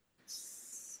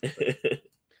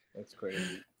 That's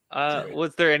crazy.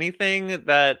 Was there anything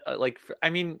that I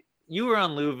mean, you were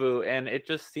on Luvu and it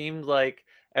just seemed like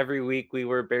every week we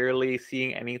were barely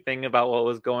seeing anything about what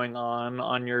was going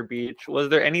on your beach. Was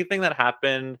there anything that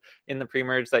happened in the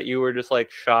pre-merge that you were just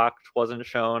like shocked wasn't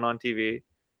shown on TV?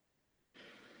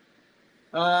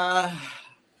 I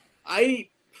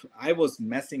was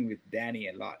messing with Danny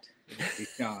a lot, with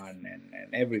Sean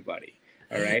and everybody.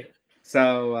 All right.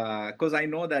 So, because I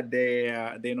know that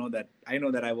they know that I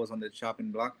know that I was on the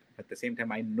chopping block. At the same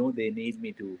time, I know they need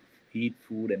me to eat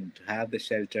food and to have the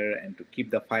shelter and to keep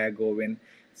the fire going.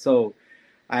 So,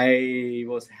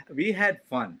 we had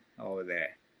fun over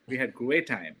there. We had great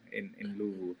time in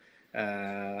Luvu.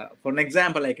 For an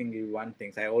example, I can give you one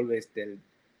thing. I always tell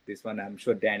this one. I'm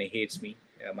sure Danny hates me.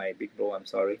 My big bro. I'm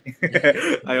sorry.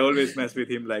 I always mess with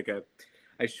him.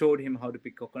 I showed him how to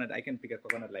pick coconut. I can pick a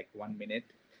coconut like 1 minute.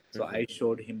 So I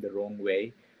showed him the wrong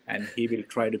way, and he will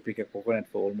try to pick a coconut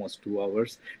for almost 2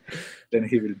 hours. Then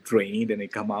he will drain, then he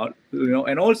come out,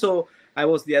 And also, I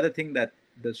was the other thing that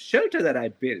the shelter that I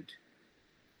built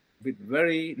with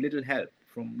very little help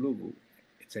from Luvu,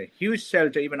 it's a huge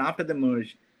shelter. Even after the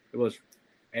merge, it was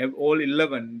all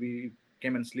 11. We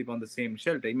came and sleep on the same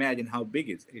shelter. Imagine how big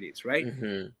it is, right?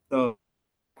 So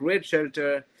great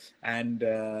shelter, and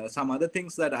some other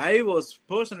things that I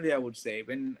would say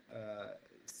when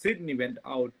Sydney went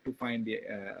out to find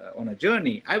on a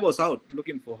journey, I was out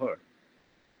looking for her.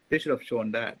 They should have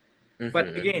shown that.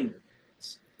 But again,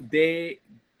 they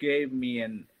gave me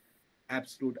an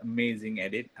absolute amazing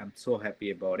edit. I'm so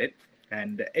happy about it.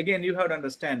 And again, you have to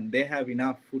understand, they have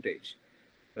enough footage,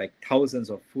 like thousands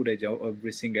of footage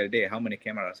every single day. How many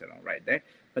cameras are on right there?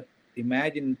 But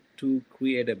imagine to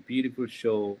create a beautiful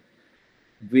show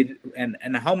with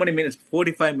and how many minutes,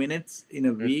 45 minutes in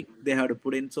a week they have to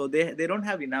put in. So they don't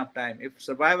have enough time. If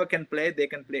Survivor can play, they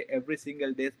can play every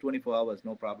single day, 24 hours,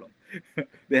 no problem.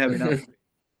 They have enough.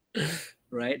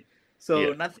 Right?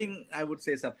 So nothing, I would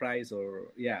say, surprise or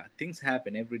things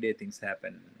happen every day. Things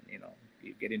happen.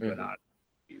 You get into an art,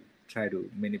 you try to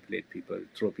manipulate people,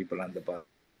 throw people on the bus,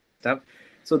 stuff.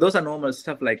 So those are normal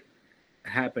stuff, like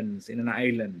happens in an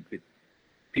island with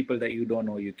people that you don't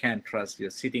know, you can't trust.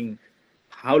 You're sitting,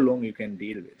 how long you can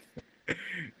deal with.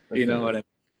 You know what I mean?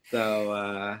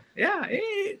 So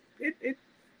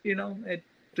it's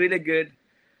really good.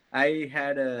 I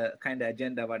had a kind of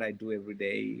agenda what I do every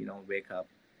day. Wake up,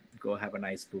 go have a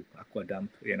nice book, aqua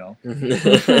dump.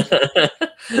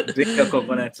 Drink a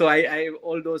coconut. So I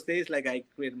all those days, like, I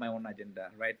create my own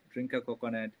agenda, right? Drink a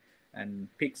coconut and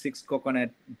pick 6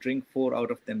 coconut, drink 4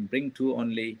 out of them, bring 2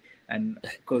 only, and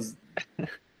because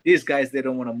these guys, they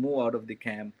don't want to move out of the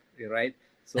camp, right?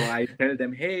 So I tell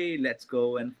them, hey, let's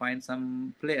go and find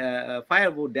some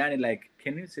firewood. Danny, like,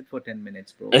 can you sit for 10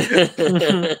 minutes, bro?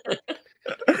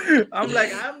 I'm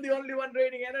like, I'm the only one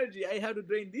draining energy. I have to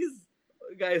drain these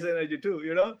guys' energy too,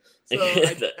 So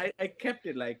I kept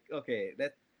it like, okay,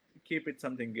 let's keep it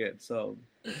something good. So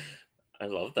I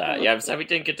love that. Yeah, I'm sad we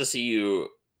didn't get to see you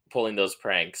pulling those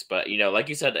pranks, but like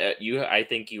you said, I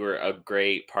think you were a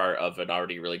great part of an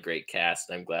already really great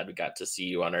cast. I'm glad we got to see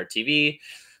you on our TV.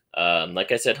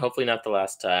 Like I said, hopefully not the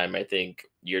last time. I think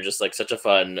you're just like such a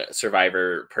fun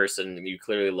Survivor person. You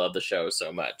clearly love the show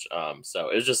so much. So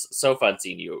it was just so fun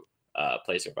seeing you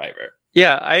play Survivor.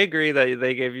 Yeah, I agree that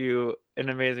they gave you an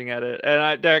amazing edit.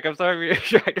 And Derek, I'm sorry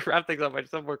for trying to wrap things up. I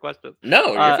just have more questions.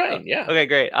 No, you're fine. Yeah. Okay,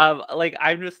 great. Like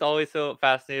I'm just always so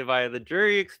fascinated by the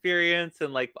jury experience,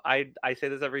 and like I say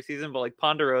this every season, but like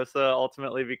Ponderosa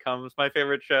ultimately becomes my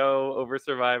favorite show over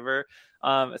Survivor.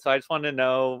 So I just wanted to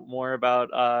know more about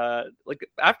like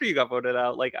after you got voted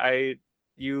out, like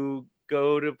you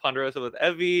go to Ponderosa with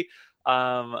Evie.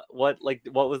 What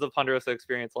was the Ponderosa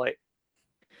experience like?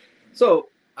 So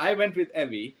I went with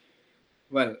Evie.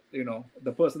 Well,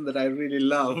 the person that I really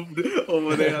loved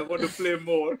over there. I want to play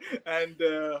more. And,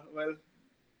 well,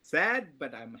 sad,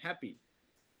 but I'm happy.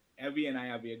 Evie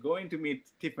and we are going to meet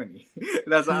Tiffany.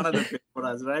 That's another thing for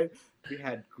us, right? We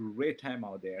had great time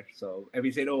out there. So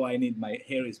Evie said, "Oh, my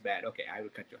hair is bad. Okay, I will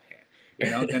cut your hair."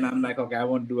 Then I'm like, "Okay, I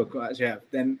won't do a chef."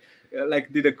 Then,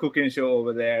 did a cooking show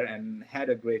over there and had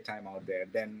a great time out there.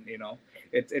 Then,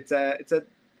 it's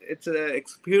a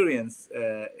experience.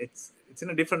 It's in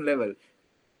a different level.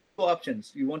 Two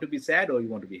options: you want to be sad or you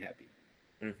want to be happy.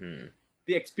 Mm-hmm.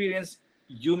 The experience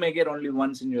you may get only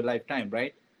once in your lifetime,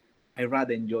 right? I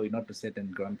rather enjoy not to sit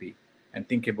and grumpy and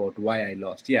think about why I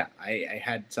lost. Yeah, I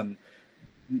had some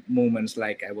moments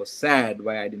like I was sad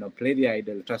why I did not play the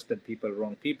idol, trusted people,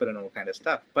 wrong people, and all kind of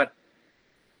stuff. But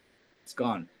it's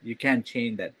gone. You can't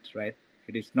change that, right?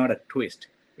 It is not a twist.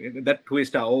 That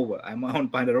twist are over. I'm on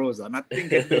Ponderosa. Nothing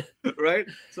can do, right?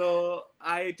 So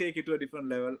I take it to a different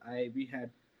level. We had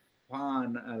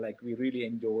fun. We really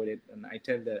enjoyed it, and I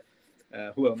tell the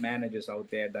whoever managers out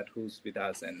there that who's with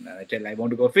us, and I tell I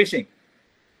want to go fishing.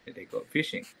 They go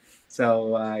fishing.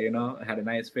 So I had a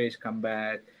nice fish. Come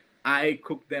back. I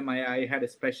cooked them. I had a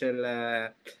special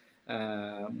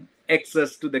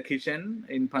access to the kitchen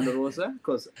in Ponderosa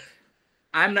because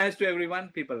I'm nice to everyone.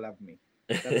 People love me.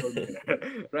 That's all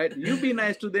right? You be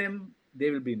nice to them,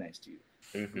 they will be nice to you.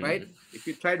 Mm-hmm. Right? If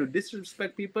you try to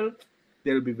disrespect people,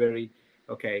 they will be very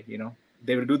okay.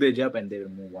 They will do their job and they will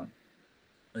move on.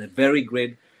 Very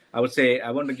great. I would say I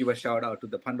want to give a shout out to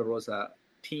the Ponderosa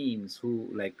teams who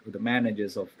the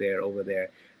managers over there,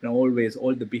 always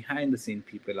all the behind the scene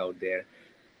people out there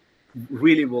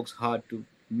really works hard to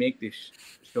make this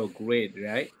show great,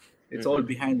 right? It's all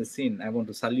behind the scene. I want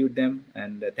to salute them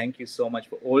and thank you so much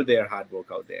for all their hard work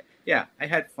out there. Yeah, I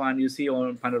had fun. You see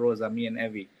on Ponderosa, me and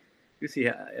Evie. You see,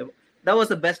 that was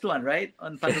the best one, right?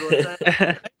 On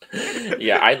Ponderosa.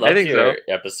 Yeah, I loved your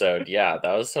episode. Yeah,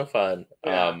 that was so fun.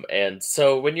 Yeah. And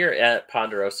so when you're at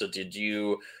Ponderosa,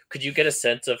 could you get a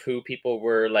sense of who people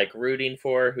were rooting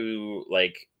for, who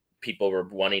people were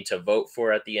wanting to vote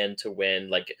for at the end to win,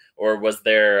 or was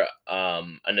there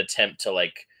an attempt to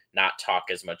not talk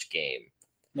as much game?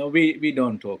 No, we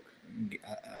don't talk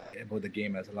about the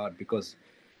game as a lot because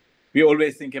we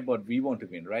always think about we want to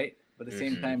win, right? But at the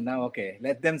same time now, okay,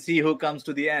 let them see who comes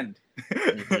to the end.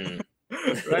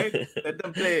 Right? Let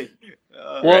them play.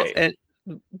 Well, right. And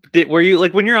were you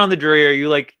when you're on the jury, are you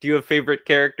do you have favorite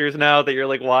characters now that you're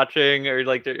watching, or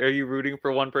are you rooting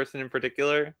for one person in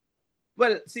particular?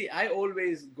 Well, see, I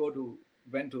always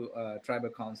went to tribal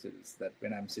councils that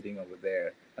when I'm sitting over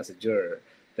there as a juror,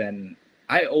 then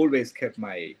I always kept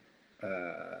my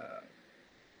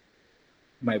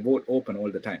my vote open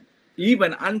all the time.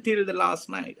 Even until the last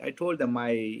night, I told them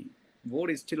my vote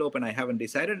is still open. I haven't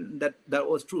decided. That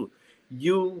was true.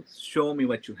 You show me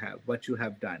what you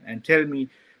have done, and tell me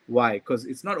why. Because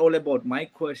it's not all about my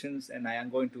questions, and I am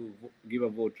going to give a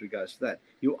vote regards to that.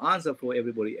 You answer for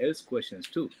everybody else's questions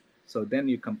too. So then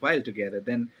you compile together.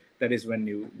 Then that is when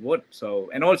you vote. So,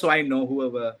 and also I know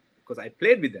whoever, because I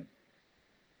played with them,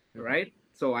 right?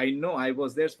 So I know I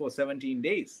was there for 17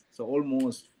 days. So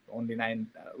almost only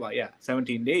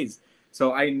 17 days.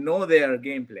 So I know their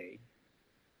gameplay.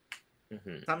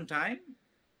 Sometime,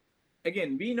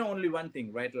 again, we know only one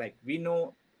thing, right? We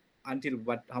know until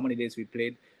how many days we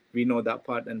played, we know that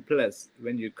part. And plus,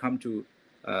 when you come to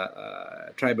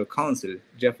tribal council,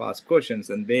 Jeff asks questions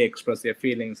and they express their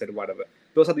feelings and whatever.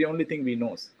 Those are the only thing we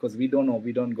know, because we don't know.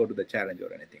 We don't go to the challenge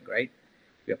or anything, right?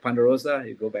 We have Ponderosa,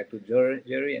 you go back to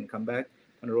jury and come back.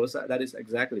 Ponderosa, that is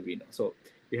exactly we know. So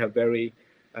we have we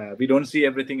don't see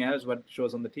everything else what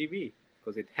shows on the TV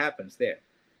because it happens there.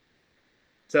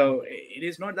 So it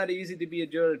is not that easy to be a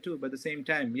juror too, but at the same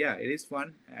time, yeah, it is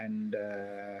fun. And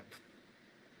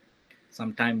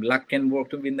sometimes luck can work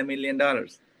to win the $1 million.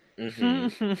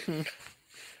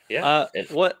 Yeah.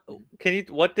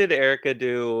 What did Erica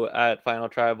do at Final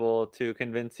Tribal to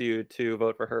convince you to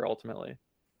vote for her ultimately?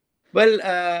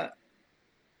 Well,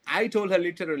 I told her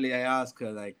literally, I asked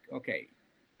her okay,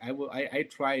 I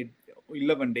tried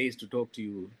 11 days to talk to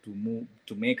you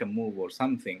to make a move or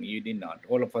something. You did not.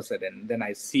 All of a sudden, then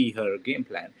I see her game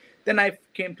plan. Then I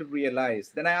came to realize.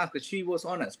 Then I asked her. She was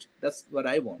honest. That's what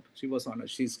I want. She was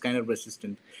honest. She's kind of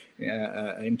resistant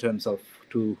in terms of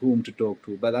to whom to talk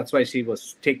to, but that's why she was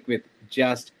stick with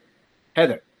just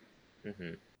Heather.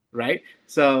 Mm-hmm. Right.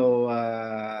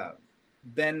 So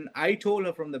then I told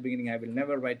her from the beginning, I will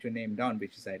never write your name down,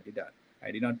 which is I did not. I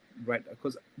did not write,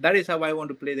 because that is how I want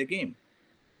to play the game,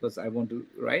 because I want to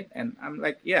write. And I'm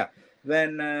like, yeah.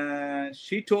 Then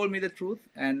she told me the truth,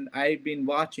 and I've been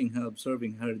watching her,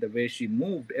 observing her, the way she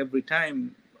moved every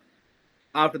time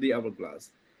after the hourglass.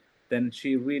 Then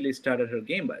she really started her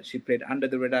game. But she played under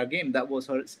the radar game. That was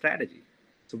her strategy.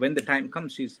 So when the time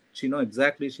comes, she know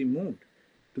exactly. She moved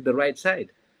to the right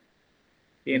side.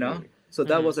 You know, Mm-hmm. so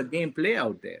that was a game play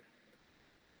out there.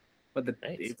 But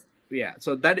Nice. yeah,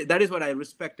 so that is what I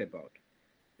respect about.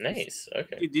 Nice.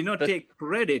 Okay. It did not take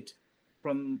credit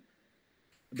from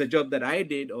the job that I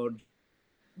did, or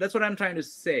that's what I'm trying to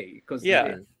say. Because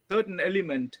Yeah. certain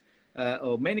element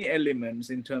or many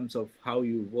elements in terms of how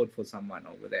you vote for someone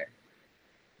over there.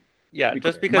 Yeah,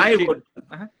 Because just because my she, vote,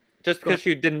 just Go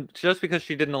because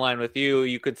she didn't align with you,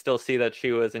 you could still see that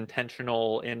she was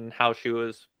intentional in how she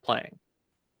was playing.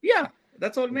 yeah,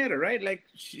 that's all matter, right? Like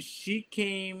she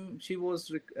came, she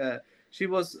was as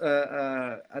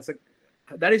a,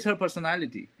 that is her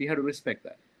personality. We have to respect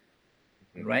that,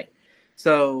 right?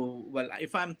 So, well,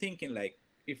 if I'm thinking like,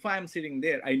 if I'm sitting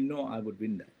there, I know I would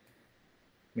win that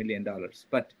 $1 million.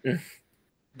 But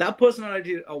that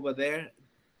personality over there,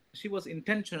 she was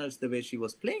intentional the way she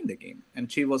was playing the game,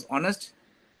 and she was honest.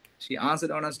 She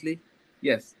answered honestly,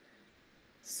 yes.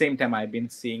 Same time, I've been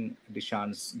seeing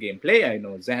Deshaun's gameplay. I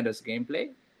know Xander's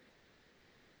gameplay.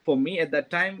 For me at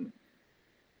that time,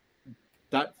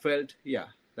 that felt, yeah,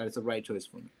 that is the right choice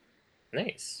for me.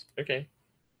 Nice. Okay.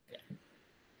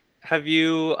 Have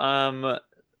you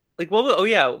like what was, oh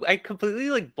yeah, I completely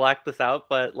like blacked this out,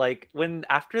 but like when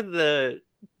after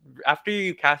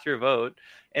you cast your vote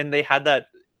and they had that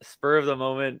spur of the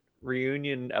moment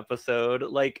reunion episode,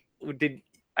 like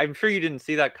I'm sure you didn't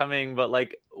see that coming, but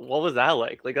like what was that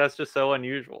like? Like that's just so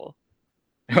unusual.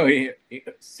 Oh, yeah,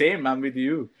 same. I'm with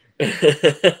you.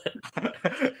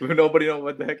 Nobody know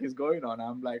what the heck is going on.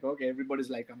 I'm like, okay,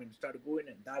 everybody's like, I'm gonna start going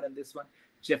and that and this one.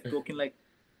 Jeff talking like,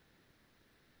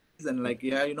 and like,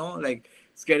 yeah, you know, like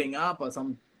it's getting up or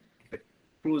some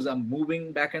crews are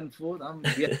moving back and forth. I'm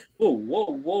yeah,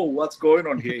 whoa, what's going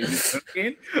on here? Is it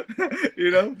again?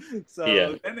 You know. So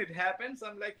Yeah. then it happens.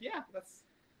 I'm like, yeah, that's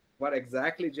what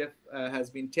exactly Jeff has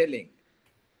been telling.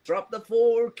 Drop the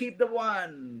 4, keep the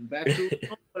 1, back to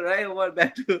right over,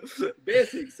 back to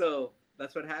basics. So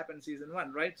that's what happened season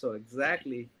 1, right? So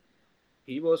exactly,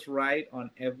 he was right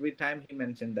on every time he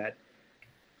mentioned that.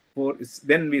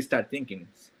 Then we start thinking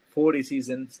 40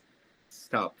 seasons,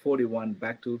 stop 41,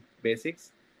 back to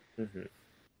basics. Mm-hmm.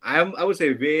 I would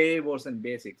say way worse than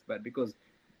basics, but because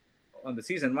on the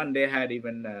season 1 they had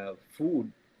even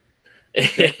food,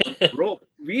 rope.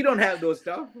 We don't have those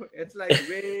stuff. It's like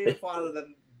way farther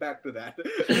than back to that.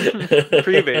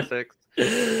 Pre-basics.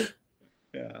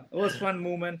 Yeah, it was fun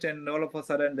moment, and all of a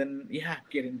sudden, then yeah,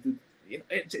 getting to, you know,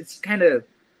 it's kind of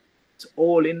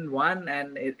all in one,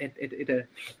 and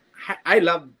I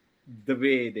love the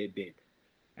way they did,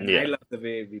 and I love the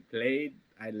way we played.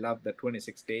 I love the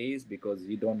 26 days because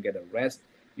you don't get a rest.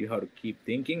 You have to keep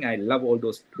thinking. I love all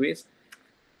those twists.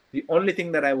 The only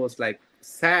thing that I was like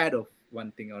sad of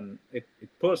one thing on it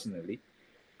personally,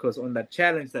 because on that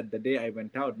challenge that the day I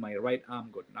went out, my right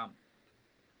arm got numb.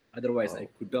 Otherwise, I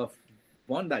could have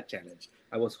won that challenge.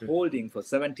 I was holding for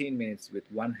 17 minutes with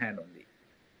one hand only.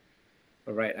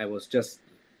 All right, I was just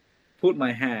put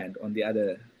my hand on the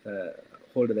other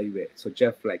holder that you wear. So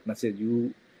Jeff, like Nasir,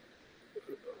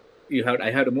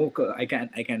 I had to move. I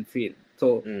can't feel.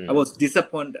 So I was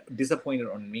disappointed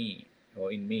on me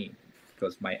or in me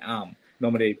because my arm.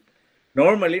 Normally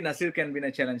Nasir can win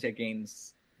a challenge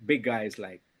against big guys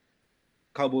like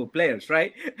cowboy players,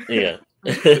 right? Yeah.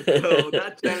 So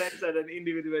that challenge and an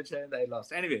individual challenge I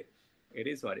lost. Anyway, it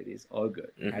is what it is. All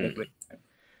good. I had a great time.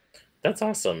 That's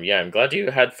awesome. Yeah, I'm glad you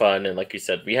had fun, and like you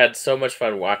said, we had so much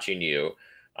fun watching you.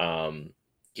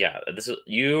 Yeah,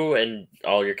 you and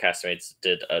all your castmates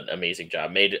did an amazing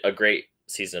job. Made a great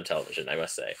season of television, I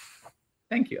must say.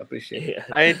 Thank you. Appreciate it. Yeah.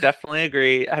 I definitely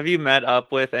agree. Have you met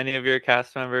up with any of your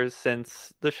cast members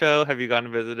since the show? Have you gone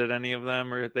and visited any of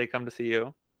them, or they come to see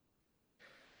you?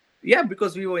 Yeah,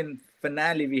 because we were in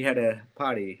finale, we had a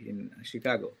party in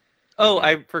Chicago. Oh,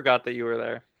 I forgot that you were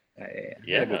there.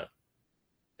 Yeah.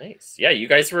 Nice. Yeah, you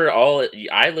guys were all.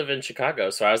 I live in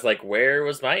Chicago, so I was like, "Where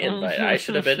was my invite? I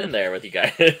should have been in there with you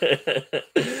guys."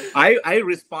 I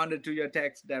responded to your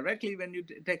text directly when you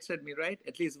texted me, right?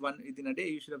 At least one within a day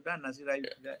you should have done. Nasir,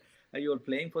 are you all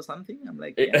playing for something? I'm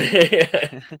like,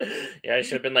 yeah. Yeah, I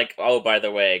should have been like, "Oh, by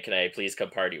the way, can I please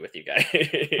come party with you guys?"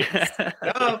 It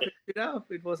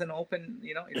was an open,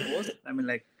 it was. I mean,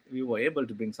 like, we were able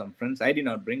to bring some friends. I did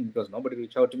not bring because nobody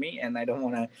reached out to me, and I don't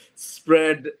want to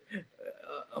spread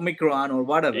Omicron or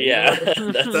whatever. Yeah, that's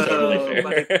totally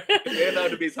But fair. it turned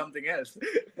out to be something else.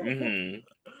 Hmm.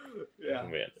 Yeah. Oh,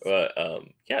 man. Well,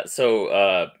 yeah.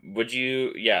 So, would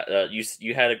you? Yeah,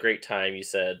 you had a great time. You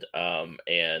said,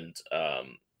 and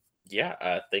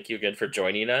yeah. Thank you again for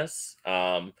joining us.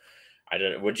 I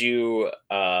don't know. Would you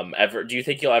ever? Do you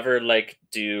think you'll ever like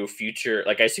do future?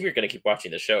 Like, I assume you're gonna keep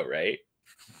watching the show, right?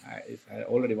 I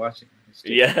already watching.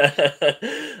 Yeah.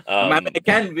 I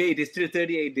can't wait. It's still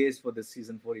 38 days for the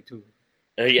season 42.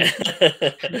 Yeah.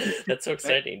 That's so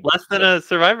exciting. Less than a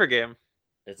Survivor game.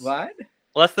 What?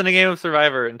 Less than a game of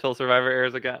Survivor until Survivor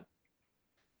airs again.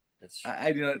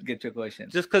 I do not get your question.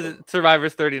 Just because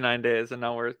Survivor's 39 days and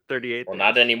now we're 38 Well, days.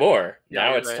 not anymore. Yeah,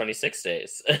 now it's right. 26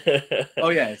 days. Oh,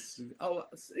 yes. Oh,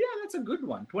 yeah, that's a good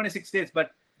one. 26 days,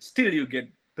 but still you get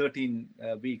 13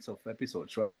 weeks of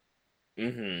episodes, right?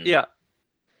 Mm-hmm. Yeah.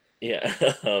 Yeah.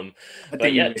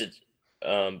 But yeah,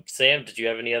 Sam, did you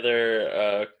have any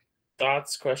other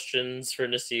thoughts, questions for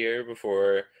Nasir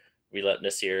before we let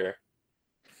Nasir,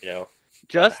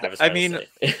 Just, have his I final mean,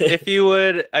 say? if you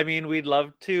would, I mean, we'd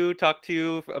love to talk to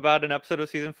you about an episode of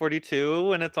season 42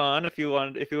 when it's on. If you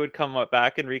would come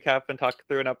back and recap and talk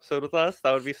through an episode with us,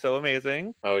 that would be so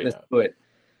amazing. Oh, yeah. Let's do it.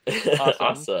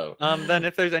 Awesome. Then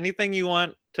if there's anything you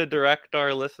want to direct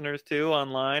our listeners to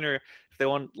online, or if they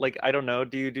want, like, I don't know,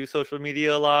 do you do social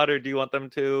media a lot, or do you want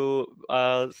them to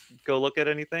go look at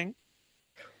anything?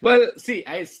 Well, see,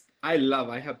 I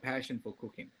have passion for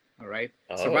cooking. All right.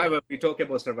 Oh. Survivor, we talk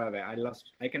about Survivor.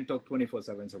 I can talk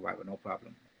 24/7 Survivor, no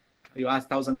problem. You ask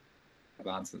 1,000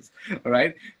 answers. All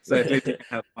right. So at least you can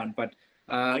have fun. But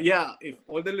yeah, if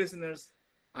all the listeners,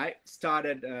 I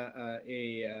started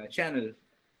a channel,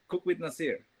 Cook with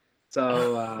Nasir.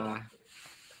 So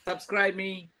subscribe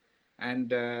me,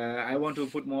 and I want to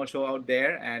put more show out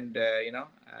there, and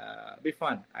be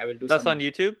fun. I will do. That's on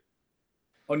YouTube.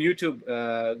 On YouTube,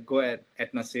 go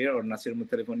at Nasir or Nasir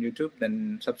Muttalib on YouTube.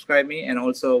 Then subscribe me, and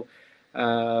also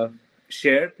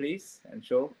share, please, and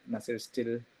show Nasir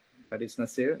still, but it's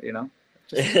Nasir.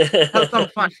 Just have some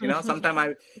fun.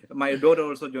 Sometime my daughter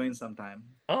also joins sometime.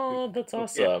 Oh, that's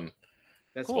awesome.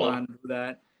 That's cool. fun. Do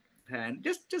that, and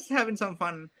just having some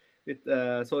fun with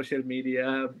social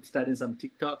media, studying some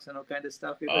TikToks and all kind of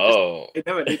stuff. I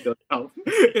never did those stuff.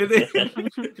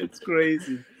 It's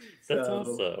crazy. That's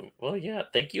awesome. Well, yeah,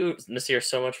 thank you, Nasir,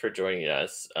 so much for joining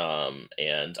us.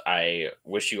 And I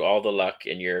wish you all the luck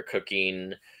in your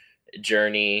cooking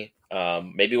journey.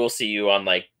 Maybe we'll see you on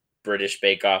like British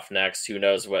Bake Off next. Who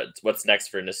knows what's next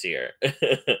for Nasir?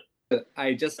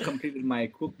 I just completed my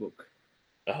cookbook.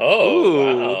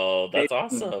 Oh, wow, that's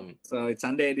awesome. So it's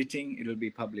under editing. It'll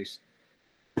be published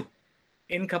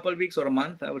in a couple of weeks or a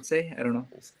month, I would say. I don't know.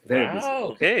 It's very busy.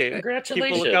 Okay.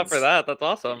 Congratulations. Keep a lookout for that. That's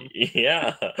awesome.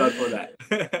 Yeah. Sorry for that.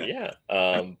 Yeah.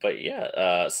 But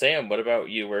yeah, Sam, what about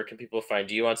you? Where can people find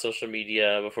you on social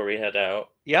media before we head out?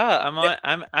 Yeah,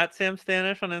 I'm at Sam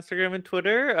Stanish on Instagram and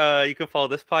Twitter. You can follow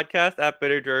this podcast at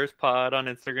Bitter Drawers Pod on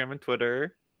Instagram and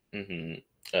Twitter. Mm-hmm.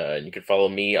 You can follow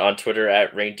me on Twitter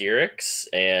at Raindeerix,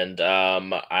 and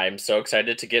I'm so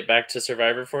excited to get back to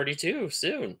Survivor 42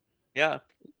 soon. Yeah,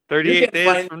 38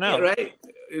 days from now. Right?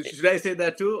 Should I say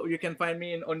that too? You can find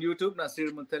me on YouTube,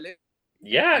 Nasir Muttalib.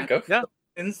 Yeah, go. Yeah.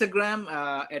 Instagram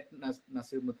at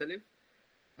Nasir Muttalib,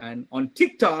 and on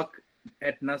TikTok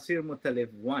at Nasir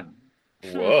Muttalib 1.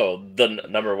 Whoa, the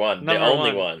number one, the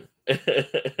only one.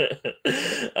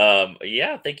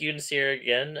 Yeah, thank you, Nasir,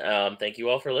 again. Thank you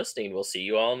all for listening. We'll see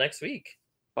you all next week.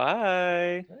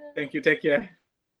 Bye. Thank you. Take care.